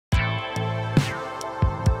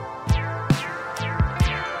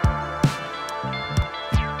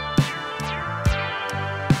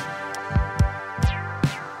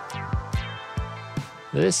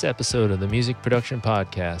This episode of the Music Production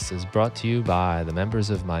Podcast is brought to you by the members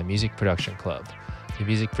of my Music Production Club. The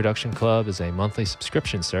Music Production Club is a monthly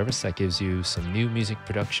subscription service that gives you some new music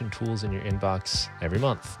production tools in your inbox every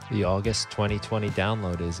month. The August 2020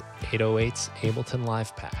 download is 808's Ableton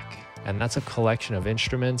Live Pack. And that's a collection of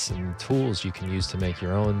instruments and tools you can use to make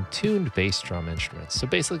your own tuned bass drum instruments. So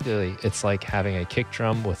basically, it's like having a kick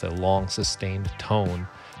drum with a long sustained tone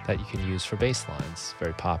that you can use for bass lines.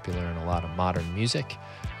 Very popular in a lot of modern music.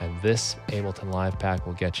 And this Ableton Live Pack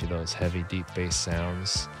will get you those heavy, deep bass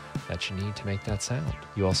sounds that you need to make that sound.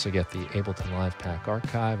 You also get the Ableton Live Pack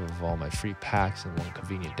archive of all my free packs in one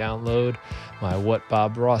convenient download, my What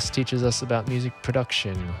Bob Ross Teaches Us About Music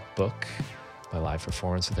Production book, my live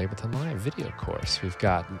performance with Ableton Live video course. We've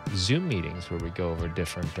got Zoom meetings where we go over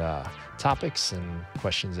different topics and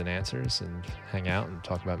questions and answers and hang out and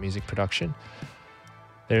talk about music production.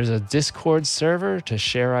 There's a Discord server to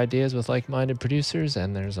share ideas with like-minded producers,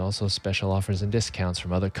 and there's also special offers and discounts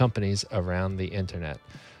from other companies around the internet.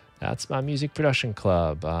 That's my Music Production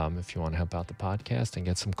Club. If you want to help out the podcast and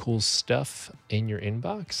get some cool stuff in your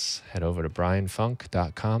inbox, head over to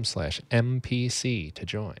brianfunk.com/MPC to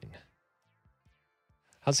join.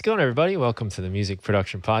 How's it going, everybody? Welcome to the Music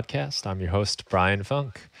Production Podcast. I'm your host, Brian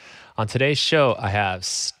Funk. On today's show, I have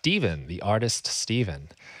Steven, the artist Steven,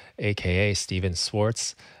 aka Steven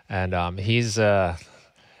Swartz, and he's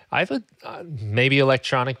maybe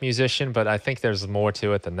electronic musician, but I think there's more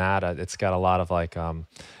to it than that. It's got a lot of like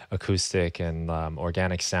acoustic and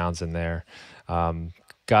organic sounds in there.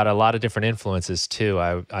 Got a lot of different influences too.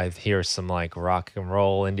 I hear some like rock and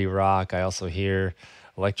roll, indie rock. I also hear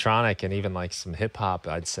electronic and even like some hip hop,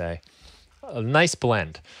 I'd say. A nice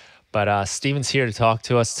blend. But Steven's here to talk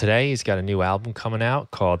to us today. He's got a new album coming out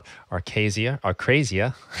called Akrasia.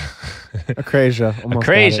 Akrasia. Akrasia.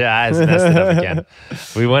 I messed it up again.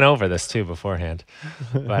 We went over this too beforehand.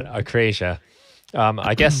 But Akrasia.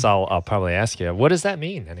 I guess I'll probably ask you, what does that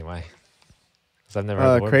mean anyway? Because I've never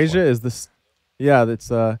heard the word Akrasia before. is this. Yeah, it's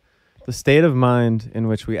the state of mind in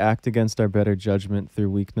which we act against our better judgment through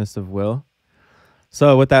weakness of will.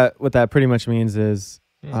 So what that pretty much means is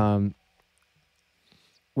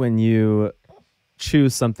when you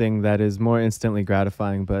choose something that is more instantly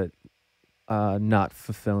gratifying but not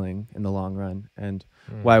fulfilling in the long run, and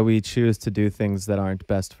why we choose to do things that aren't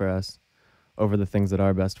best for us over the things that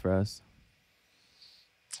are best for us.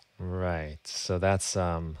 Right. So that's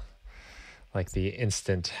like the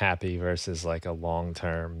instant happy versus like a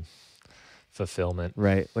long-term fulfillment.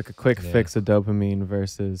 Right. Like a quick fix of dopamine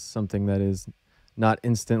versus something that is not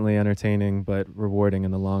instantly entertaining but rewarding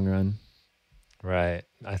in the long run. Right.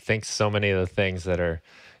 I think so many of the things that are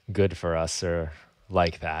good for us are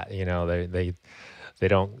like that. You know, they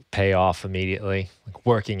don't pay off immediately. Like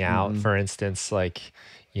working out, for instance, like,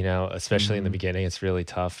 you know, especially in the beginning, it's really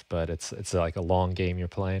tough, but it's like a long game you're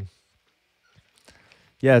playing.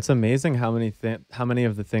 Yeah, it's amazing how many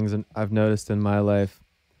of the things I've noticed in my life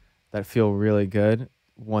that feel really good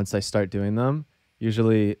once I start doing them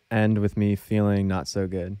usually end with me feeling not so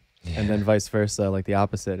good. Yeah. And then vice versa, like the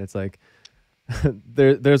opposite. It's like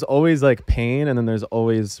there's always like pain and then there's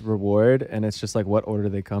always reward, and it's just like what order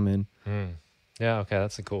they come in. Yeah, okay,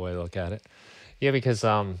 that's a cool way to look at it. Yeah, because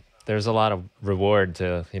there's a lot of reward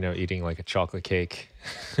to, you know, eating like a chocolate cake.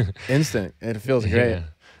 Instant. It feels great. Yeah.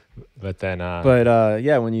 But then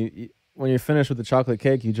yeah, when you're finished with the chocolate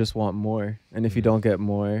cake, you just want more. And if you don't get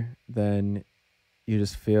more, then you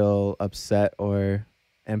just feel upset or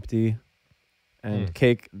empty. And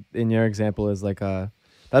cake, in your example, is like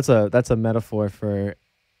that's a metaphor for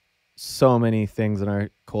so many things in our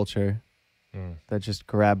culture that just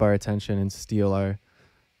grab our attention and steal our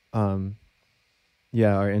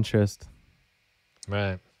interest.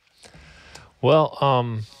 Right. Well,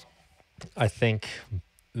 I think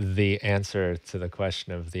the answer to the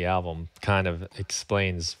question of the album kind of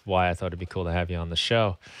explains why I thought it'd be cool to have you on the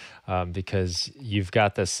show, because you've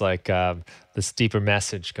got this like this deeper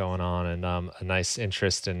message going on, and a nice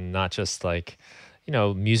interest in not just like, you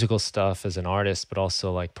know, musical stuff as an artist, but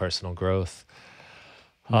also like personal growth.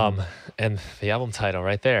 And the album title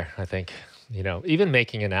right there, I think, you know, even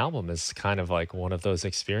making an album is kind of like one of those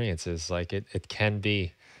experiences. Like it can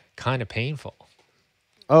be kind of painful.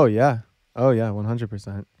 Oh yeah.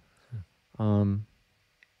 100%.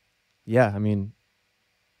 Yeah, I mean,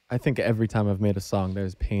 I think every time I've made a song,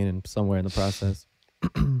 there's pain somewhere in the process.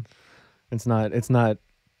 It's not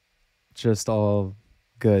just all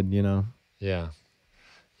good, you know? Yeah.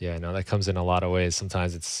 Yeah, no, that comes in a lot of ways.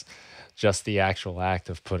 Sometimes it's just the actual act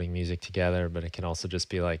of putting music together, but it can also just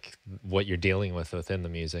be like what you're dealing with within the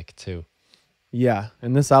music too. Yeah,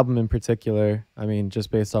 and this album in particular, I mean,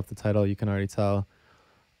 just based off the title, you can already tell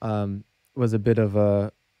was a bit of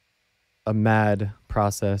a mad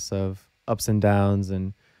process of ups and downs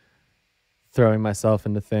and throwing myself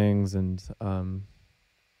into things, and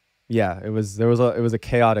yeah, it was a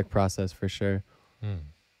chaotic process for sure.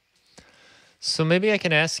 So maybe I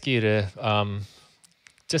can ask you to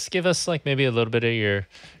just give us like maybe a little bit of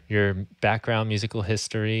your background, musical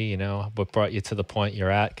history, you know, what brought you to the point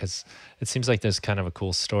you're at, because it seems like there's kind of a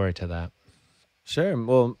cool story to that. Sure.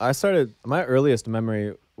 Well, my earliest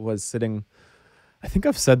memory was sitting, I think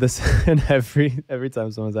I've said this in every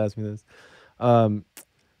time someone's asked me this,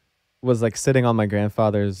 was like sitting on my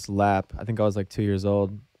grandfather's lap. I think I was like 2 years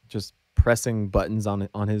old, just pressing buttons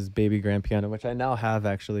on his baby grand piano, which I now have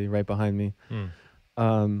actually right behind me.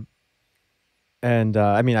 And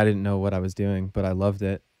I mean, I didn't know what I was doing, but I loved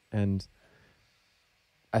it. And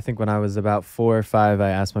I think when I was about 4 or 5, I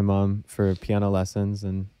asked my mom for piano lessons,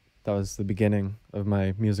 and that was the beginning of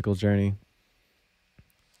my musical journey.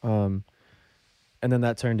 And then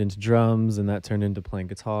that turned into drums, and that turned into playing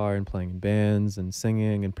guitar and playing in bands and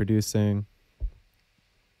singing and producing.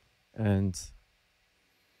 And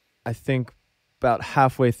I think about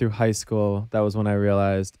halfway through high school, that was when I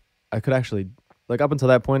realized I could actually, like up until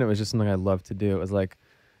that point, it was just something I loved to do. It was like,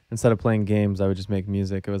 instead of playing games, I would just make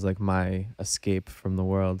music. It was like my escape from the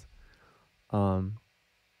world. And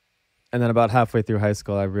then about halfway through high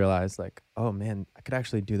school, I realized like, oh man, I could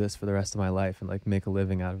actually do this for the rest of my life and like make a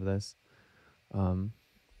living out of this. And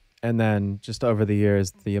then just over the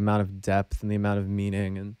years, the amount of depth and the amount of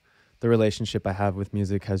meaning and the relationship I have with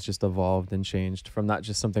music has just evolved and changed from not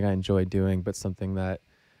just something I enjoy doing, but something that,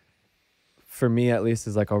 for me at least,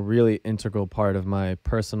 is like a really integral part of my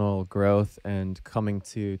personal growth and coming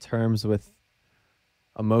to terms with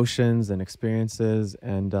emotions and experiences.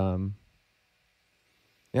 And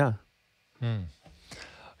yeah.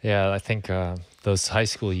 Yeah, I think those high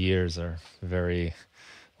school years are very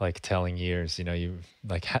like telling years, you know, you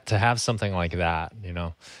like to have something like that, you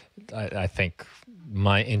know. I think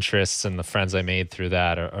my interests and the friends I made through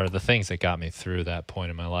that are the things that got me through that point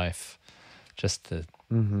in my life. Just the,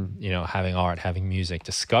 you know, having art, having music,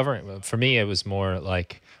 discovering. For me, it was more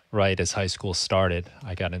like right as high school started,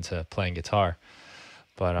 I got into playing guitar.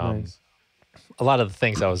 But Nice. a lot of the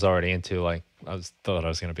things I was already into, like thought I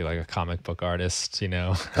was going to be like a comic book artist, you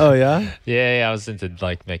know. Oh yeah? Yeah, I was into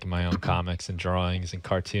like making my own comics and drawings and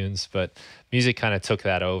cartoons, but music kind of took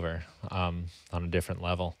that over on a different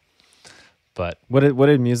level. But What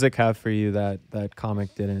did music have for you that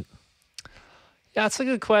comic didn't? yeah, it's a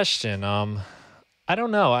good question. I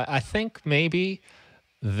don't know. I think maybe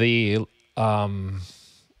the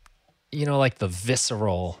you know, like the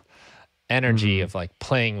visceral energy of like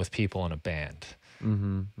playing with people in a band.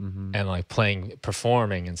 And like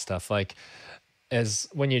performing and stuff, like as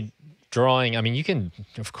when you're drawing, I mean, you can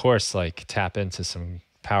of course like tap into some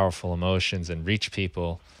powerful emotions and reach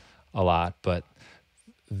people a lot, but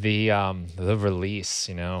the release,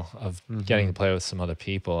 you know, of getting to play with some other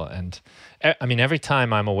people, and I mean, every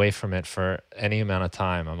time I'm away from it for any amount of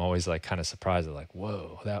time, I'm always like kind of surprised at like,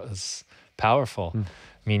 whoa, that was powerful.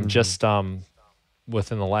 I mean, just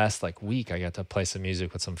within the last like week, I got to play some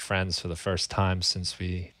music with some friends for the first time since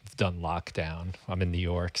we've done lockdown. I'm in New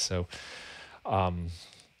York, so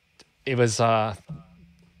it was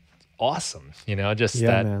awesome, you know, just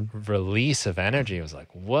that release of energy. It was like,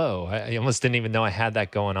 whoa, I almost didn't even know I had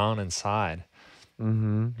that going on inside.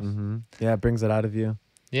 Yeah, it brings it out of you.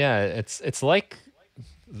 Yeah, it's like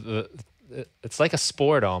it's like a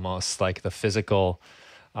sport almost, like the physical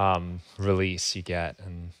release you get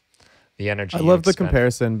and the energy. I love the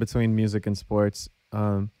comparison between music and sports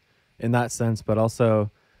in that sense, but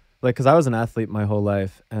also like, because I was an athlete my whole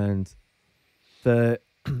life, and the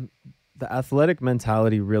athletic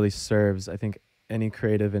mentality really serves, I think, any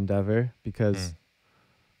creative endeavor, because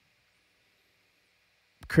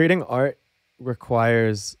creating art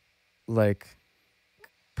requires like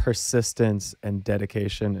persistence and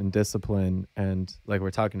dedication and discipline, and like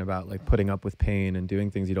we're talking about, like putting up with pain and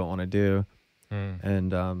doing things you don't want to do.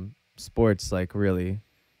 And sports like really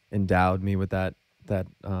endowed me with that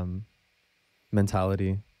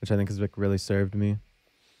mentality, which I think has like really served me.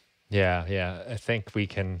 Yeah. I think we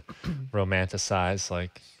can romanticize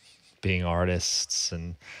like being artists,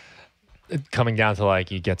 and coming down to like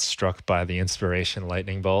you get struck by the inspiration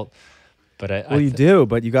lightning bolt. But you do,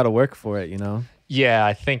 but you got to work for it, you know? Yeah,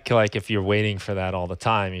 I think like if you're waiting for that all the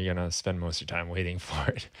time, you're gonna spend most of your time waiting for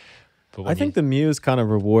it. But I think the muse kind of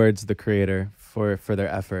rewards the creator for their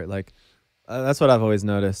effort. Like that's what I've always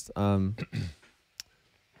noticed.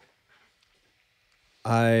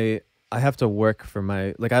 I have to work for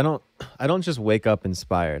my, like I don't just wake up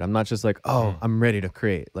inspired. I'm not just like, oh, I'm ready to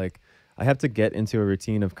create. Like I have to get into a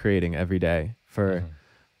routine of creating every day Mhm.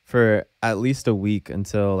 for at least a week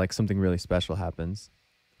until like something really special happens.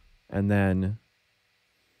 And then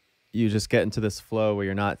you just get into this flow where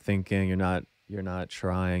you're not thinking, you're not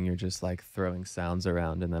trying, you're just like throwing sounds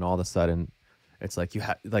around, and then all of a sudden it's like you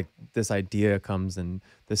have like this idea comes and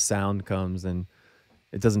this sound comes and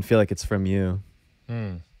it doesn't feel like it's from you.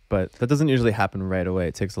 Mm. But that doesn't usually happen right away.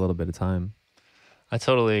 It takes a little bit of time. I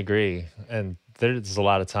totally agree. And there's a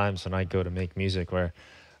lot of times when I go to make music where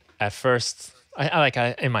at first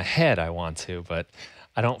I in my head I want to, but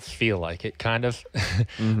I don't feel like it kind of.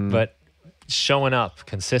 Mm-hmm. But showing up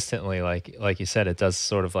consistently, like you said, it does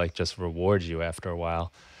sort of like just reward you after a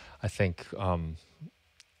while. I think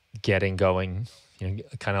getting going,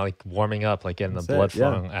 kind of like warming up, like getting the That's blood it.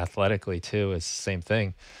 Yeah. flowing athletically too is the same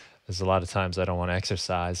thing. There's a lot of times I don't want to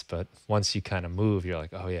exercise, but once you kind of move, you're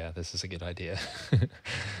like, oh yeah, this is a good idea.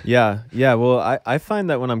 Yeah. Yeah. Well, I find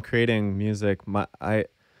that when I'm creating music,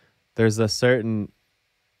 there's a certain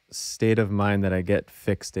state of mind that I get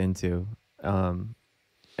fixed into. And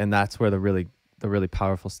that's where the really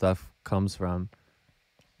powerful stuff comes from.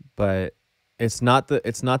 But it's not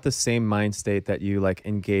the same mind state that you like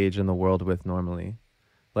engage in the world with normally.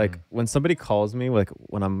 Like when somebody calls me, like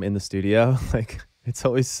when I'm in the studio, like it's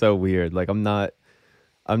always so weird. Like I'm not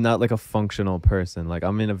like a functional person. Like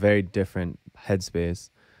I'm in a very different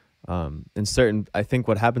headspace. I think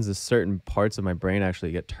what happens is certain parts of my brain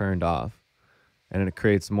actually get turned off, and it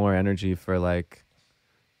creates more energy for like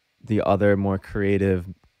the other more creative,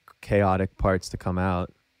 chaotic parts to come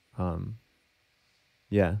out.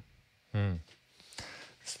 Yeah.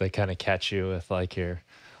 So they kind of catch you with like your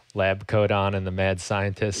lab coat on and the mad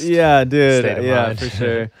scientist. Yeah, dude. State of Yeah, mind. for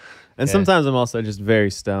sure. And Yeah. sometimes I'm also just very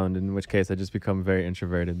stoned, in which case I just become very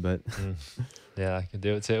introverted. But Yeah, I can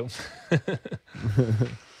do it too.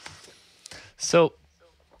 So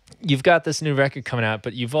you've got this new record coming out,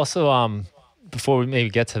 but you've also before we maybe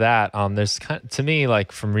get to that, there's to me,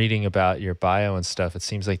 like from reading about your bio and stuff, it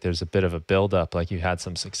seems like there's a bit of a buildup. Like you had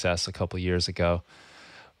some success a couple years ago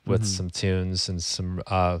with some tunes and some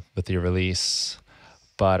with your release,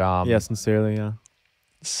 but yeah, sincerely, yeah.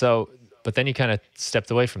 So, but then you kind of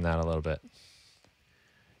stepped away from that a little bit.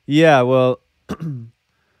 Yeah, well,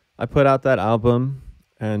 I put out that album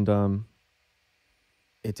and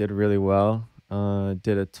it did really well.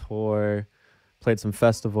 Did a tour, played some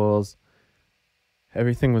festivals.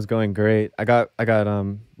 Everything was going great. I got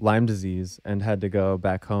Lyme disease and had to go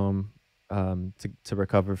back home to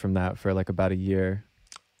recover from that for like about a year.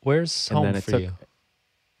 Where's And home then it for took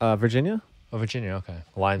you? Virginia. Oh, Virginia. Okay.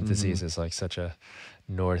 Lyme disease is like such a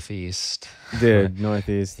northeast. Dude,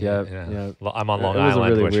 Northeast. Yeah, Yeah, yeah. yeah. I'm on Long It was a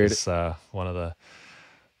Island, really which weird- is one of the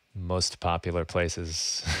most popular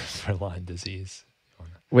places for Lyme disease.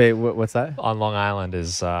 Wait, what's that? On Long Island is.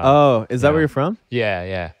 Is that yeah. where you're from? Yeah,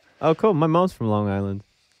 yeah. Oh, cool. My mom's from Long Island.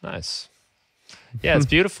 Nice. Yeah, it's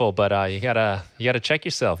beautiful, but you gotta check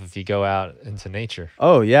yourself if you go out into nature.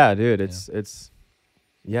 Oh yeah, dude. It's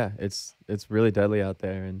really deadly out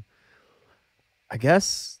there, and I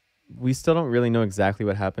guess we still don't really know exactly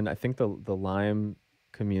what happened. I think the Lyme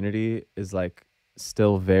community is like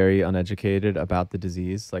still very uneducated about the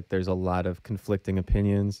disease. Like there's a lot of conflicting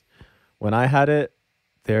opinions. When I had it,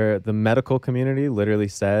 the medical community literally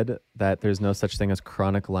said that there's no such thing as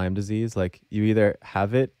chronic Lyme disease. Like you either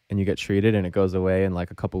have it and you get treated and it goes away in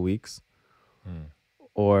like a couple weeks,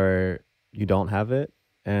 or you don't have it.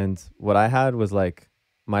 And what I had was like,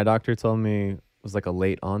 my doctor told me it was like a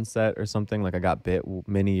late onset or something. Like I got bit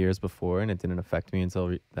many years before and it didn't affect me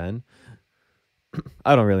until then.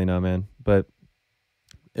 I don't really know, man, but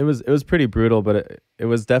it was pretty brutal, but it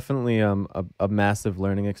was definitely a massive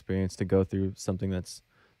learning experience to go through something that's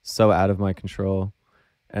so out of my control.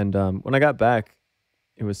 And when I got back,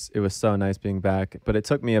 it was so nice being back, but it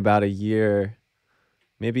took me about a year,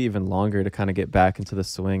 maybe even longer, to kind of get back into the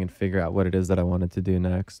swing and figure out what it is that I wanted to do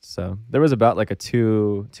next. So there was about like a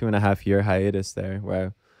 2.5 year hiatus there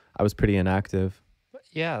where I was pretty inactive.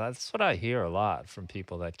 Yeah, that's what I hear a lot from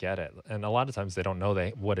people that get it, and a lot of times they don't know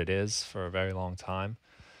what it is for a very long time.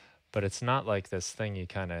 But it's not like this thing you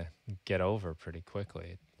kind of get over pretty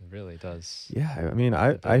quickly. It really does. Yeah, I mean,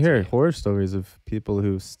 I hear horror stories of people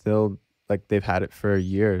who still, like, they've had it for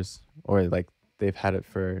years, or like they've had it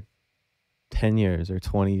for 10 years or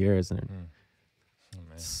 20 years, and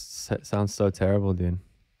it sounds so terrible, dude.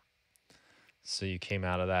 So you came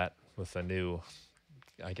out of that with a new,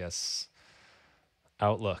 I guess,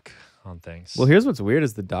 outlook on things. Well, here's what's weird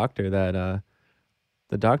is the doctor that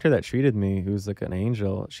treated me, who's like an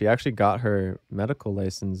angel, she actually got her medical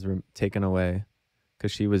license taken away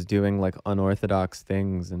because she was doing like unorthodox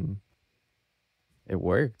things, and it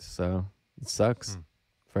worked. So it sucks Hmm.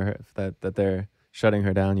 for her that they're shutting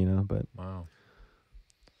her down, but Wow.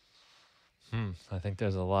 I think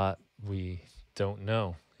there's a lot we don't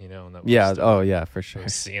know, and that we're yeah, still oh yeah, for sure. we're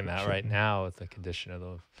seeing For that sure. right now with the condition of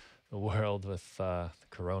the world with the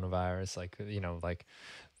coronavirus. Like, like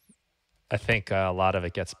I think a lot of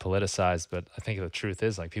it gets politicized, but I think the truth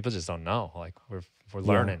is like people just don't know. Like we're Yeah.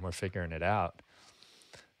 learning, we're figuring it out,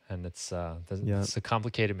 and Yeah. it's a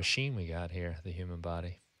complicated machine we got here, the human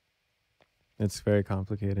body. It's very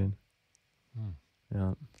complicated. Hmm.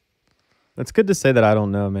 Yeah. It's good to say that I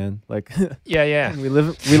don't know, man. Like Yeah, yeah. we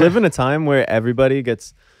live in a time where everybody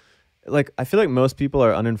gets like I feel like most people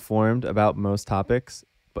are uninformed about most topics,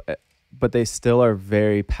 but they still are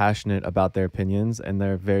very passionate about their opinions and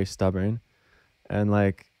they're very stubborn. And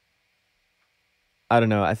like I don't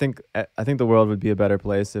know, I think the world would be a better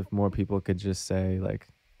place if more people could just say like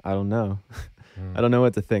I don't know. Hmm. I don't know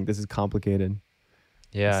what to think. This is complicated.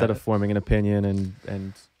 Instead Yeah, of forming an opinion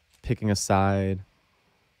and picking a side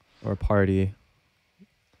or a party.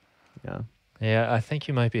 Yeah. yeah. I think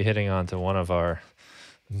you might be hitting on to one of our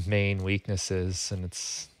main weaknesses, and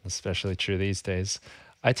it's especially true these days.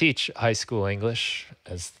 I teach high school English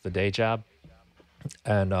as the day job,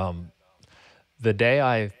 and the day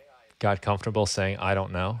I got comfortable saying I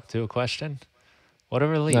don't know to a question, what a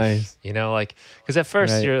relief. Nice. Like, because at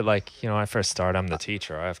first Right. you're like, when I first start, I'm the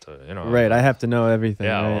teacher. I have to, Right. I have to know everything,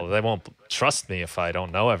 yeah, right? well, they won't trust me if I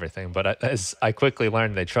don't know everything. But as I quickly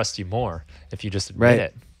learned, they trust you more if you just admit Right.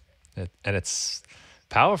 it. And it's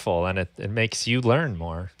powerful, and it makes you learn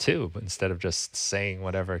more too, but instead of just saying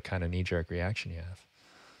whatever kind of knee-jerk reaction you have.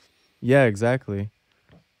 Yeah, exactly.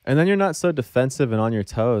 And then you're not so defensive and on your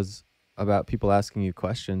toes about people asking you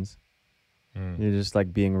questions. Mm. You're just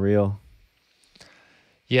like being real.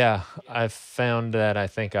 Yeah, I've found that I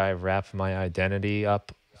think I wrap my identity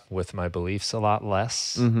up with my beliefs a lot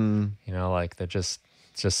less. Mm-hmm. Like they're just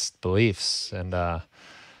beliefs, and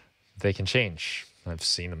they can change. I've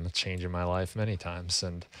seen them change in my life many times,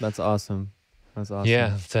 and That's awesome. That's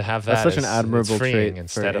yeah, awesome. to have That's that such an is it's admirable freeing trait for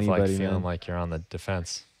instead of like anybody, feeling man. like you're on the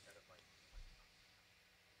defense.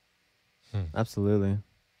 Hmm. Absolutely.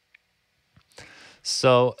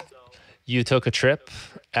 So you took a trip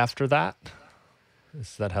after that?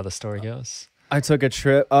 Is that how the story goes? I took a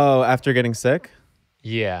trip. Oh, after getting sick?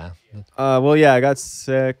 Yeah. Well, yeah, I got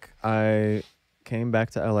sick. I came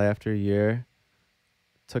back to LA after a year.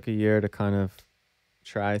 Took a year to kind of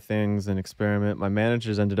try things and experiment. My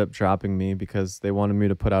managers ended up dropping me because they wanted me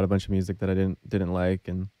to put out a bunch of music that I didn't like,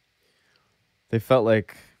 and they felt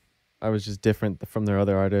like I was just different from their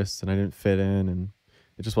other artists and I didn't fit in, and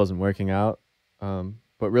it just wasn't working out.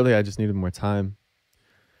 But really, I just needed more time.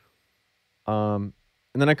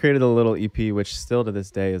 And then I created a little EP, which still to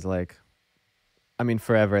this day is like, I mean,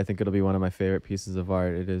 forever. I think it'll be one of my favorite pieces of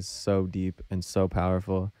art. It is so deep and so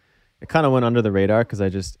powerful. It kind of went under the radar because I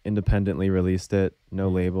just independently released it. No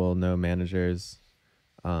label, no managers.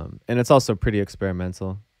 And it's also pretty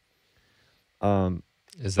experimental.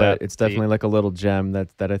 Is But that it's definitely like a little gem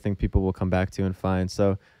that I think people will come back to and find.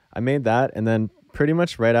 So I made that. And then pretty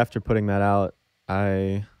much right after putting that out,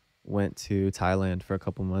 I went to Thailand for a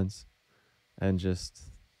couple months and just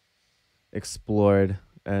explored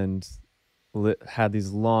and had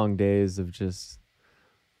these long days of just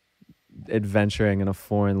adventuring in a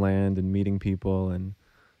foreign land and meeting people, and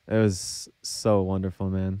it was so wonderful,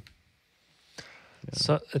 man. Yeah.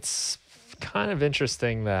 So it's kind of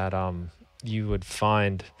interesting that you would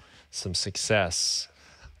find some success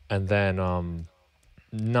and then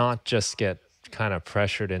not just get kind of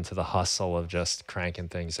pressured into the hustle of just cranking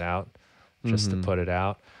things out just to put it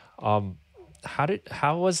out.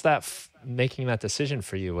 How was that making that decision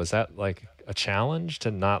for you? Was that like a challenge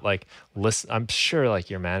to not like listen? I'm sure like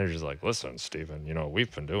your manager's like, listen, Steven,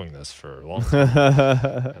 we've been doing this for a long time,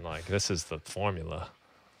 and like this is the formula.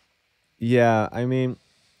 Yeah, I mean,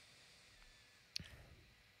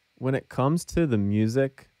 when it comes to the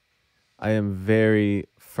music, I am very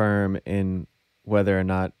firm in whether or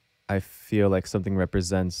not I feel like something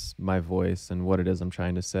represents my voice and what it is I'm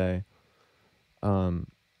trying to say.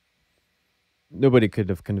 Nobody could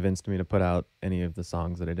have convinced me to put out any of the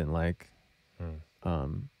songs that I didn't like.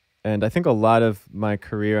 And I think a lot of my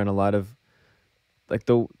career and a lot of like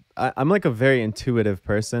I'm like a very intuitive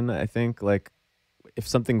person. I think like if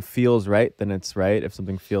something feels right, then it's right. If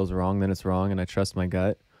something feels wrong, then it's wrong. And I trust my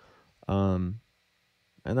gut. And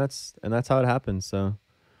that's how it happens. So,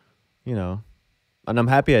 and I'm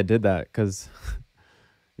happy I did that because,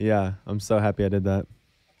 yeah, I'm so happy I did that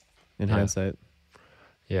in hindsight.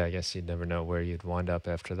 Yeah, I guess you'd never know where you'd wind up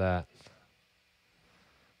after that.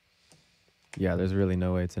 Yeah, there's really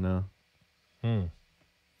no way to know. Hmm.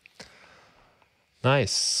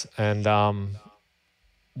 Nice. And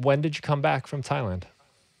when did you come back from Thailand?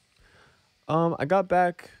 I got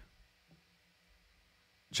back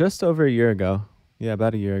just over a year ago. Yeah,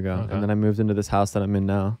 about a year ago. And Okay. then I moved into this house that I'm in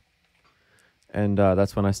now. And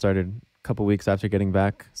that's when I started a couple weeks after getting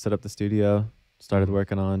back, set up the studio, started Mhm.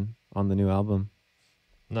 working on the new album.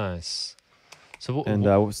 Nice. So, And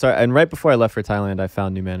and right before I left for Thailand, I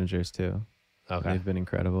found new managers too. And okay, they've been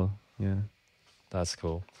incredible. Yeah. that's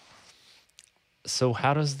cool. So,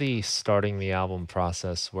 how does the starting the album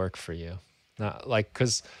process work for you? Not like,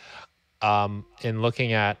 because in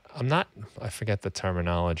looking at, I forget the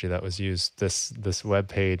terminology that was used. This web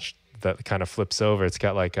page that kind of flips over. It's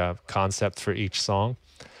got like a concept for each song,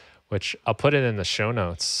 which I'll put it in the show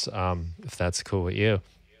notes if that's cool with you.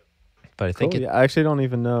 But I think Cool. it, Yeah, I actually don't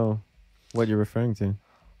even know what you're referring to.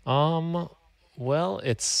 um, well,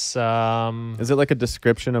 it's Is it like a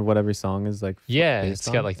description of what every song is like yeah, based it's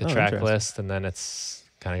got on? like the Oh, track interesting. list, and then it's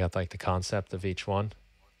kind of got like the concept of each one.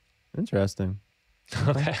 Interesting.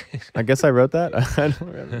 Okay. Okay. I guess I wrote that. I don't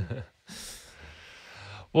remember.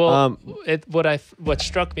 Well, Um, what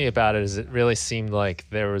struck me about it is it really seemed like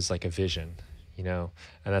there was like a vision, you know,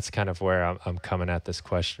 and that's kind of where I'm coming at this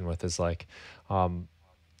question with is like, um,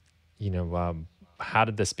 you know, how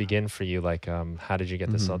did this begin for you? Like, how did you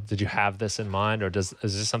get this? mhm. Did you have this in mind, or is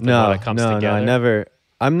this something more No, that comes no. I together? never.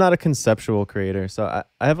 I'm not a conceptual creator. So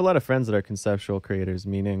I have a lot of friends that are conceptual creators,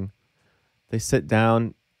 meaning they sit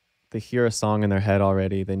down, they hear a song in their head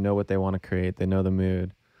already, they know what they want to create, they know the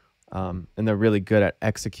mood, and they're really good at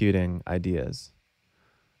executing ideas.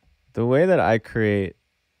 The way that I create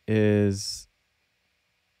is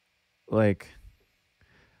like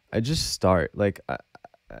I just start.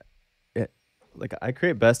 It, like I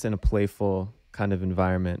create best in a playful kind of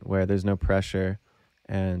environment where there's no pressure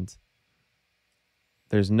and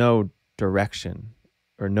there's no direction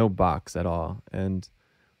or no box at all. And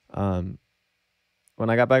um, when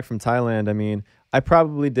I got back from Thailand, I mean, I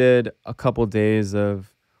probably did a couple days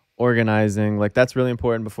of organizing. Like that's really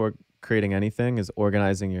important before creating anything is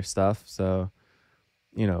organizing your stuff. So,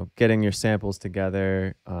 you know, getting your samples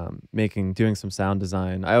together, doing some sound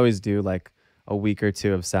design. I always do like a week or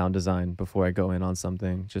two of sound design before I go in on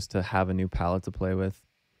something just to have a new palette to play with.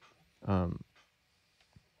 Um,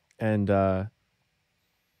 and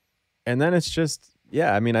and then it's just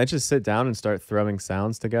yeah, I mean, I just sit down and start throwing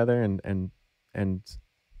sounds together and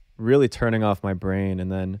really turning off my brain,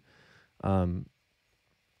 and then um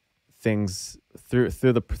things through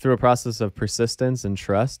a process of persistence and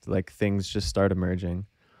trust, like things just start emerging.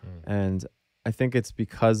 Mm, And I think it's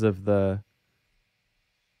because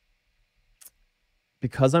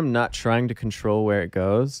I'm not trying to control where it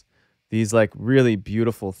goes, these like really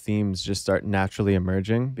beautiful themes just start naturally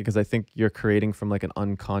emerging because I think you're creating from like an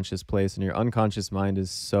unconscious place and your unconscious mind is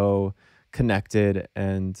so connected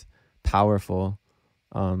and powerful.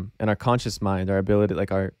 And our conscious mind, our ability,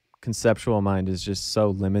 like our conceptual mind is just so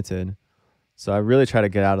limited. So I really try to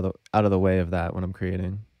get out of the way of that when I'm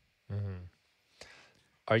creating. mhm.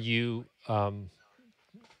 Are you um,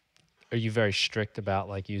 are you very strict about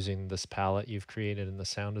like using this palette you've created in the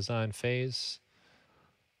sound design phase?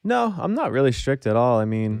 No, I'm not really strict at all. I Mm,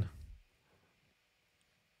 mean,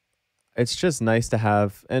 it's just nice to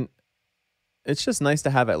have, and it's just nice to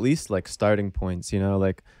have at least like starting points, you know,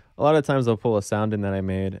 like a lot of times I'll pull a sound in that I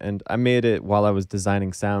made and I made it while I was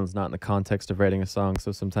designing sounds, not in the context of writing a song.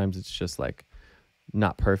 So sometimes it's just like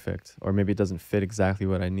not perfect or maybe it doesn't fit exactly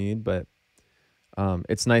what I need, but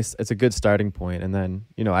it's nice. It's a good starting point. And then,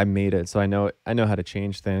 you know, I made it. So I know how to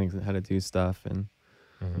change things and how to do stuff. And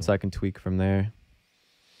mhm. so I can tweak from there.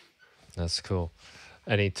 That's cool.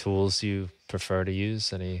 Any tools you prefer to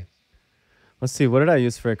use? Any? Let's see. What did I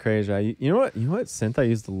use for Akrasia? You know what synth I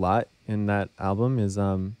used a lot in that album is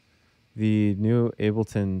the new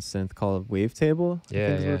Ableton synth called Wavetable, I Yeah,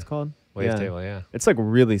 think is what yeah. it's called. Yeah. Wavetable, yeah. It's like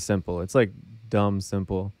really simple. It's like dumb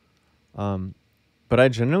simple. Um, but I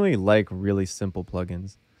generally like really simple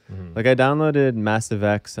plugins. Mhm. Like I downloaded Massive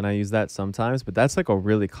X and I use that sometimes, but that's like a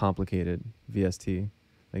really complicated VST.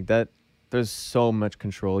 Like that, there's so much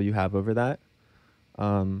control you have over that.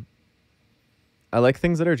 Um, I like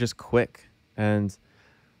things that are just quick, and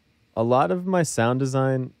a lot of my sound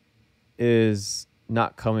design is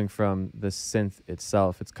not coming from the synth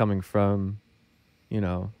itself. It's coming from, you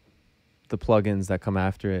know, the plugins that come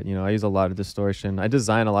after it. You know, I use a lot of distortion. I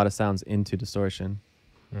design a lot of sounds into distortion.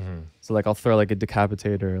 Mhm. So like I'll throw like a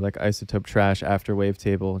decapitator, like isotope trash after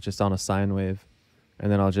wavetable just on a sine wave, and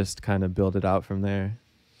then I'll just kind of build it out from there.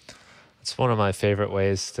 It's one of my favorite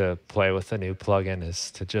ways to play with a new plugin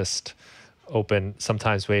is to just open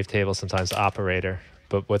sometimes Wavetable, sometimes Operator,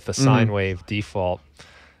 but with the sine wave default.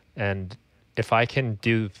 And if I can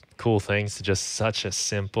do cool things to just such a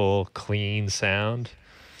simple, clean sound,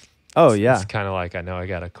 Oh yeah, it's kind of like I know I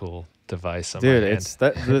got a cool device on dude. my hand. It's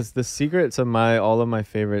that the secret to all of my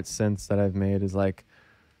favorite synths that I've made is like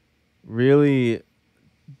really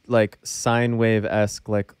like sine wave-esque,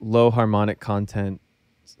 like low harmonic content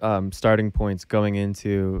starting points going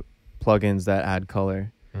into plugins that add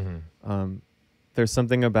color. There's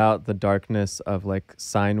something about the darkness of like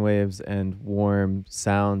sine waves and warm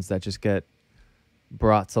sounds that just get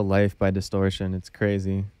brought to life by distortion. It's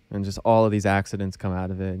crazy. And just all of these accidents come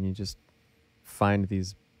out of it, and you just find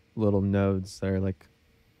these little nodes that are like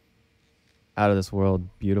out of this world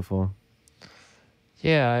beautiful.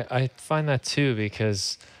 Yeah, I find that too,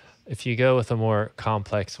 because if you go with a more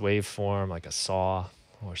complex waveform like a saw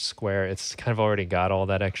or square, it's kind of already got all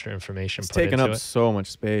that extra information It's put taking into up it. so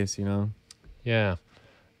much space, you know? Yeah.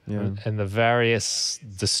 Yeah. And the various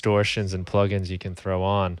distortions and plugins you can throw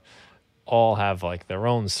on all have like their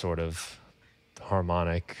own sort of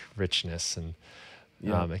harmonic richness, and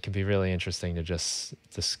it can be really interesting to just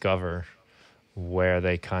discover where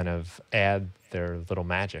they kind of add their little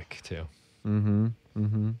magic to.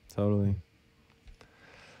 Totally.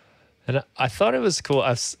 And I thought it was cool,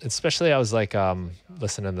 especially I was like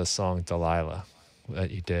listening to the song Delilah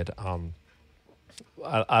that you did.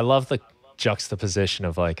 I love the juxtaposition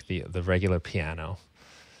of like the regular piano.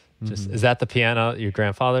 Just is that the piano your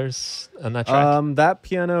grandfather's on that track? That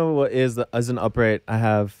piano is an upright I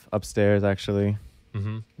have upstairs actually.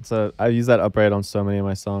 So I use that upright on so many of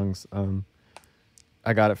my songs.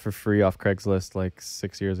 I got it for free off Craigslist like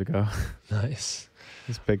 6 years ago. Nice.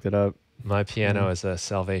 Just picked it up. My piano is a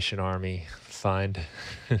Salvation Army find.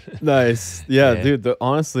 Nice. Yeah, dude.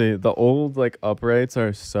 Honestly, the old like uprights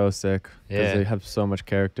are so sick because they have so much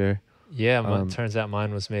character. Yeah, turns out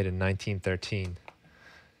mine was made in 1913.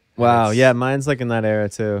 Wow. Yeah, mine's like in that era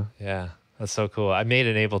too. Yeah, that's so cool. I made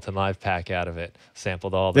an Ableton Live pack out of it.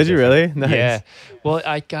 Sampled all the Did you really? Nice. Yeah. Well,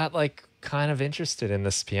 I got like kind of interested in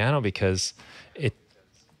this piano because it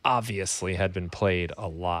obviously had been played a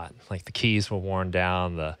lot. Like the keys were worn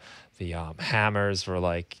down, the hammers were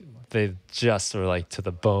like, they just were like to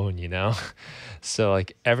the bone, you know? So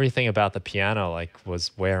like everything about the piano like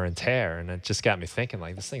was wear and tear, and it just got me thinking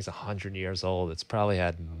like this thing's 100 years old. It's probably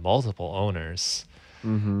had multiple owners.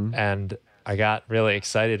 And I got really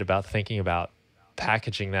excited about thinking about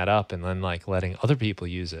packaging that up and then like letting other people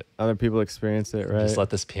use it. Other people experience it, right? Just let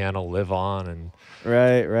this piano live on, and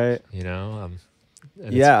right. You know,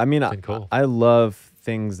 yeah, I mean, cool. I love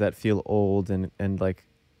things that feel old and like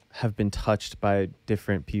have been touched by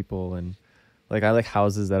different people, and like I like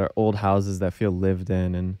houses that are old houses that feel lived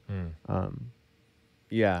in, and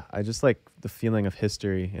yeah, I just like the feeling of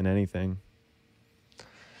history in anything.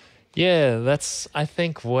 Yeah, that's I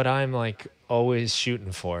think what I'm like always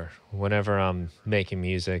shooting for whenever I'm making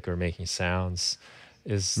music or making sounds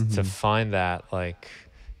is to find that like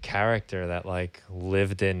character, that like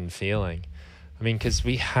lived in feeling. I mean, because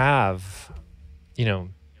we have, you know,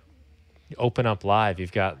 open up live,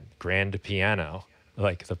 you've got grand piano,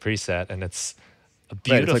 like the preset, and it's a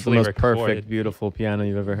beautifully it's like the most recorded, perfect, beautiful piano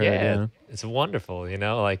you've ever heard. Yeah, it's wonderful, you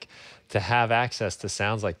know, like to have access to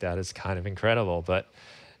sounds like that is kind of incredible. But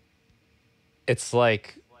it's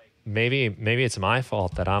like maybe it's my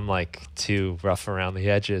fault that I'm like too rough around the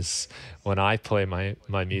edges when I play my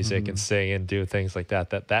music and sing and do things like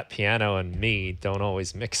that. That piano and me don't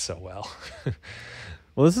always mix so well.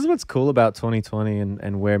 Well, this is what's cool about 2020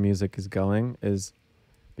 and where music is going, is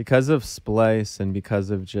because of Splice and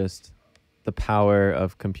because of just the power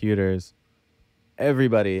of computers,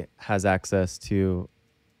 everybody has access to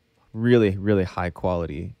really, really high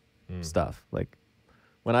quality stuff. Like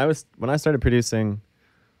when I started producing,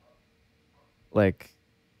 like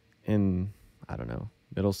in, I don't know,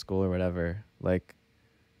 middle school or whatever, like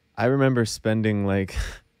I remember spending like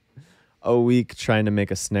a week trying to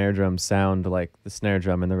make a snare drum sound like the snare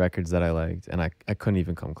drum in the records that I liked, and I couldn't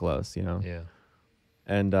even come close, you know? Yeah.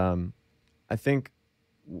 And I think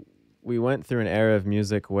we went through an era of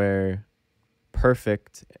music where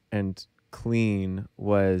perfect and clean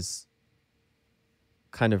was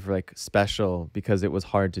kind of like special because it was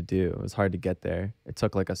hard to do. It was hard to get there. It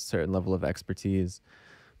took like a certain level of expertise.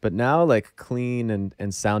 But now like clean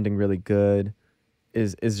and sounding really good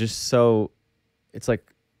is just so, it's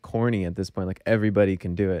like corny at this point. Like everybody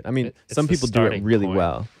can do it. I mean, some people do it really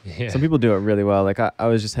well. Yeah. Some people do it really well. Like I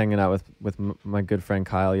was just hanging out with my good friend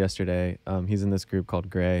Kyle yesterday. He's in this group called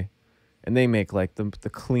Gray, and they make like the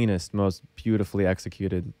cleanest, most beautifully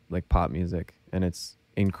executed like pop music, and it's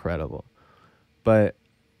incredible. But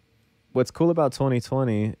what's cool about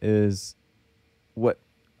 2020 is what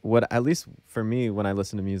what at least for me when I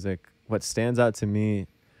listen to music, what stands out to me,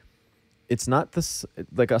 it's not this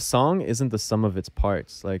like a song isn't the sum of its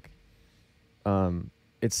parts. Like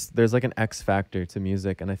it's there's like an X factor to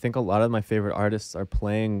music, and I think a lot of my favorite artists are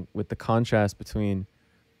playing with the contrast between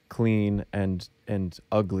clean and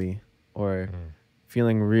ugly, or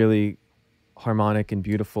feeling really harmonic and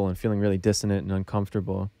beautiful and feeling really dissonant and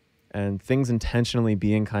uncomfortable, and things intentionally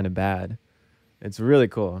being kind of bad. It's really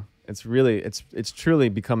cool. It's truly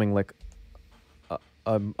becoming like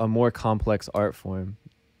a more complex art form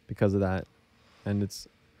because of that, and it's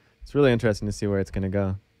really interesting to see where it's going to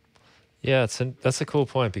go. Yeah, that's a cool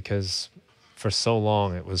point because for so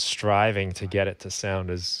long it was striving to get it to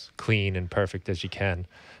sound as clean and perfect as you can.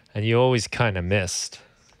 And you always kind of missed,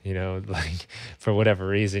 like for whatever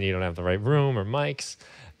reason, you don't have the right room or mics.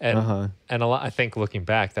 And a lot, I think looking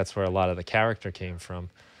back, that's where a lot of the character came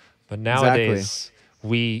from. But nowadays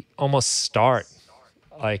we almost start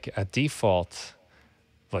like a default,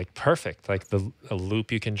 like perfect, like a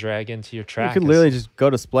loop you can drag into your track. You could literally just go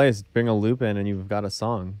to Splice, bring a loop in, and you've got a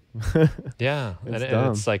song. Yeah, and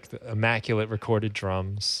it's like immaculate recorded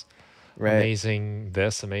drums, right? Amazing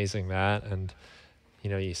this, amazing that, and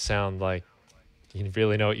you sound like you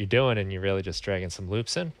really know what you're doing, and you're really just dragging some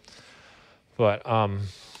loops in. But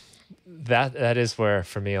that is where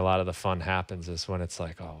for me a lot of the fun happens, is when it's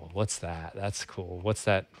like, oh, what's that? That's cool. What's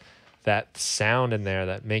that sound in there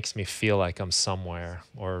that makes me feel like I'm somewhere,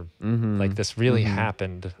 or like this really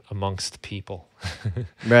happened amongst people.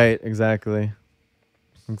 Right, exactly,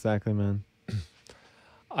 man.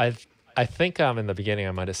 I think in the beginning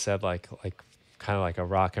I might have said like kind of like a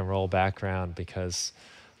rock and roll background, because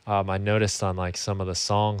I noticed on like some of the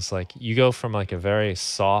songs, like you go from like a very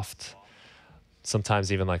soft,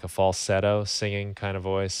 sometimes even like a falsetto singing kind of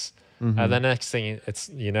voice, and the next thing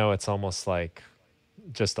it's almost like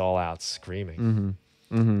just all out screaming.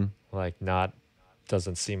 Like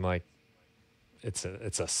doesn't seem like it's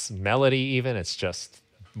a melody even, it's just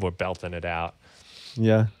we're belting it out.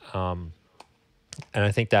 Yeah. And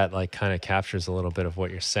I think that like kind of captures a little bit of what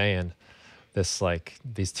you're saying, this like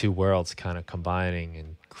these two worlds kind of combining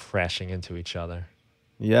and crashing into each other.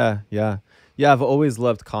 Yeah. I've always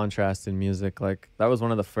loved contrast in music. Like that was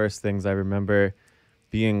one of the first things I remember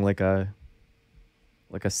being like a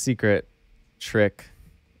secret trick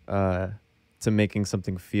to making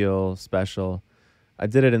something feel special. I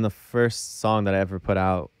did it in the first song that I ever put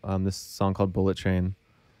out, this song called Bullet Train,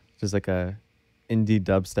 which is like a indie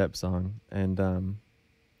dubstep song, and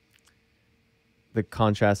the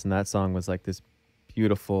contrast in that song was like this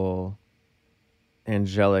beautiful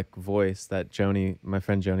angelic voice that my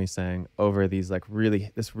friend Joni sang over these like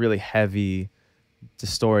this really heavy,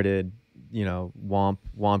 distorted,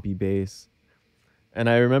 wompy bass. And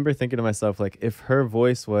I remember thinking to myself, like, if her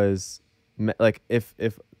voice was, like, if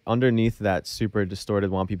underneath that super distorted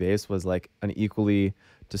wompy bass was like an equally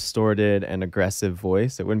distorted and aggressive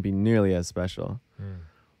voice, it wouldn't be nearly as special.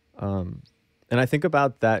 And I think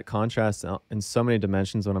about that contrast in so many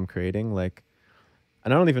dimensions when I'm creating. Like,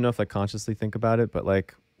 and I don't even know if I consciously think about it, but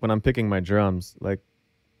like when I'm picking my drums, like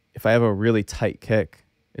if I have a really tight kick,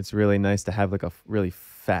 it's really nice to have like a really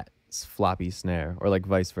fat floppy snare, or like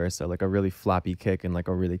vice versa, like a really floppy kick and like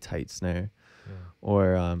a really tight snare.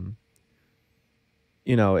 Or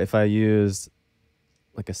if I use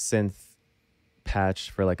like a synth patch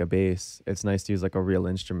for like a bass, it's nice to use like a real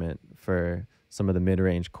instrument for some of the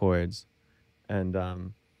mid-range chords. And I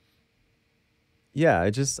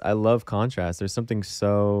love contrast. There's something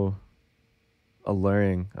so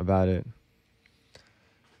alluring about it.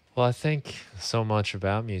 Well, I think so much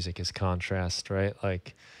about music is contrast, right?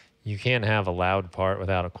 Like you can't have a loud part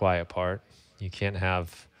without a quiet part. You can't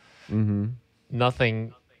have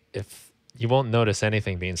nothing, if you won't notice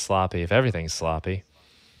anything being sloppy if everything's sloppy.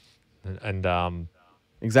 And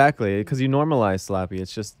exactly, because you normalize sloppy.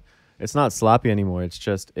 It's not sloppy anymore. It's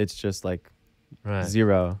just like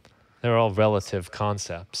zero. They're all relative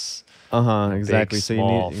concepts. Exactly. Big, so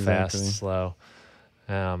small, you need fast, slow.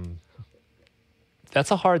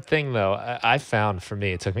 That's a hard thing, though. I found for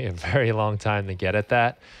me, it took me a very long time to get at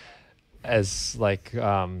that. As like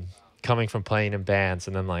coming from playing in bands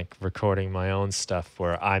and then like recording my own stuff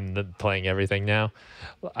where I'm playing everything now.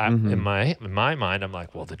 In my mind, I'm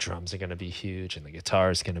like, well, the drums are going to be huge and the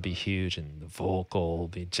guitar is going to be huge and the vocal will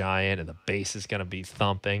be giant and the bass is going to be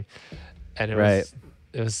thumping. And I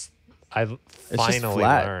finally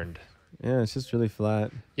learned. Yeah, it's just really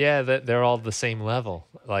flat. Yeah, they're all the same level.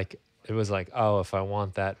 Like it was like, oh, if I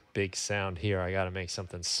want that big sound here, I got to make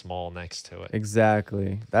something small next to it.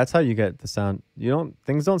 Exactly. That's how you get the sound.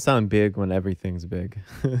 Things don't sound big when everything's big.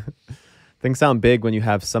 Things sound big when you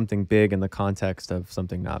have something big in the context of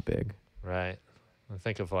something not big. Right. I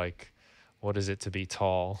think of like, what is it to be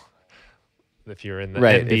tall? If you're in the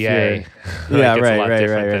Right. If NBA, you're, like yeah, it's a lot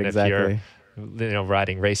different right. than if you're, Exactly.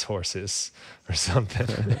 riding racehorses or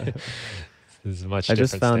something. It's a much I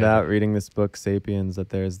just different found standard. out reading this book, *Sapiens*, that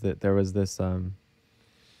there was this uh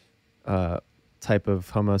type of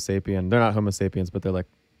Homo sapien. They're not Homo sapiens, but they're like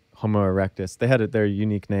Homo erectus. They had their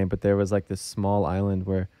unique name, but there was like this small island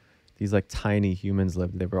where these like tiny humans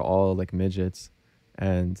lived. They were all like midgets,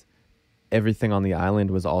 and everything on the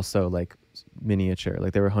island was also like miniature.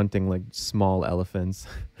 Like they were hunting like small elephants,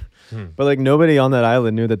 Hmm. but like nobody on that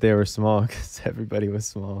island knew that they were small because everybody was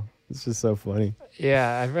small. It's just so funny.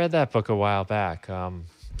 Yeah, I read that book a while back. I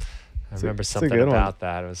remember It's a something good one. about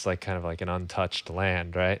that. It was like kind of like an untouched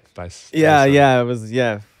land, right? Yeah, some, yeah, it was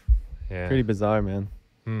yeah. pretty bizarre, man.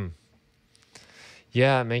 Hmm.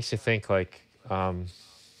 Yeah, it makes you think like, I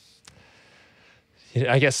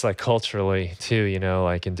guess like culturally too,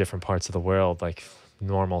 like in different parts of the world, like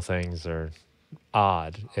normal things are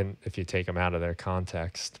odd, and if you take them out of their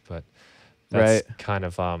context, but that's Right, kind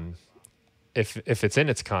of if it's in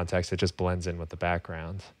its context, it just blends in with the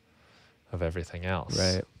background of everything else.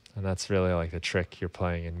 right. And that's really like the trick you're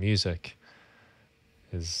playing in music,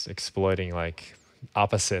 is exploiting like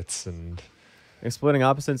opposites and Exploiting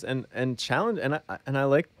opposites and challenge, and I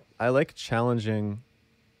like challenging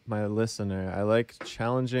my listener. I like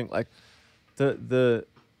challenging like the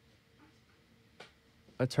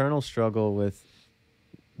eternal struggle with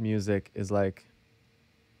music is like,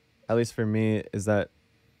 at least for me, is that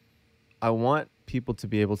I want people to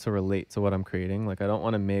be able to relate to what I'm creating. Like I don't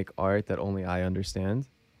want to make art that only I understand,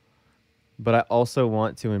 but I also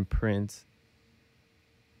want to imprint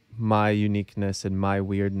my uniqueness and my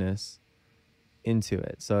weirdness into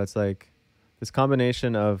it. So it's like this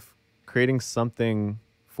combination of creating something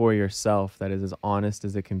for yourself that is as honest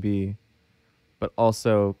as it can be, but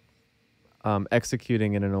also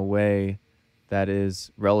executing it in a way that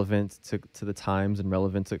is relevant to the times and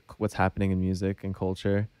relevant to what's happening in music and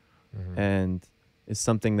culture, and is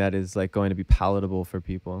something that is like going to be palatable for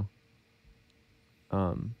people.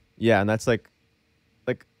 Yeah, and that's like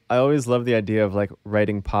I always love the idea of like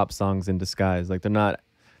writing pop songs in disguise. Like they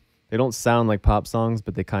don't sound like pop songs,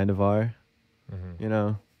 but they kind of are, you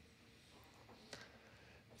know?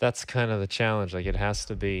 that's kind of the challenge. Like it has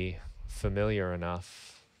to be familiar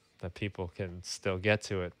enough that people can still get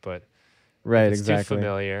to it, but if Right, it's too exactly.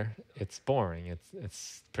 familiar, it's boring.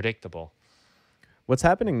 It's predictable. What's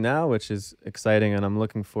happening now, which is exciting, and I'm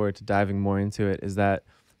looking forward to diving more into it, is that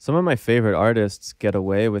some of my favorite artists get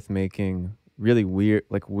away with making really weird,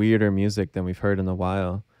 like weirder music than we've heard in a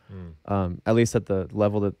while. At least at the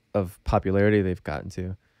level of popularity they've gotten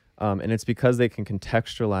to. And it's because they can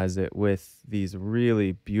contextualize it with these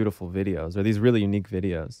really beautiful videos or these really unique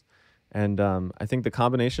videos. And I think the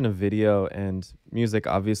combination of video and music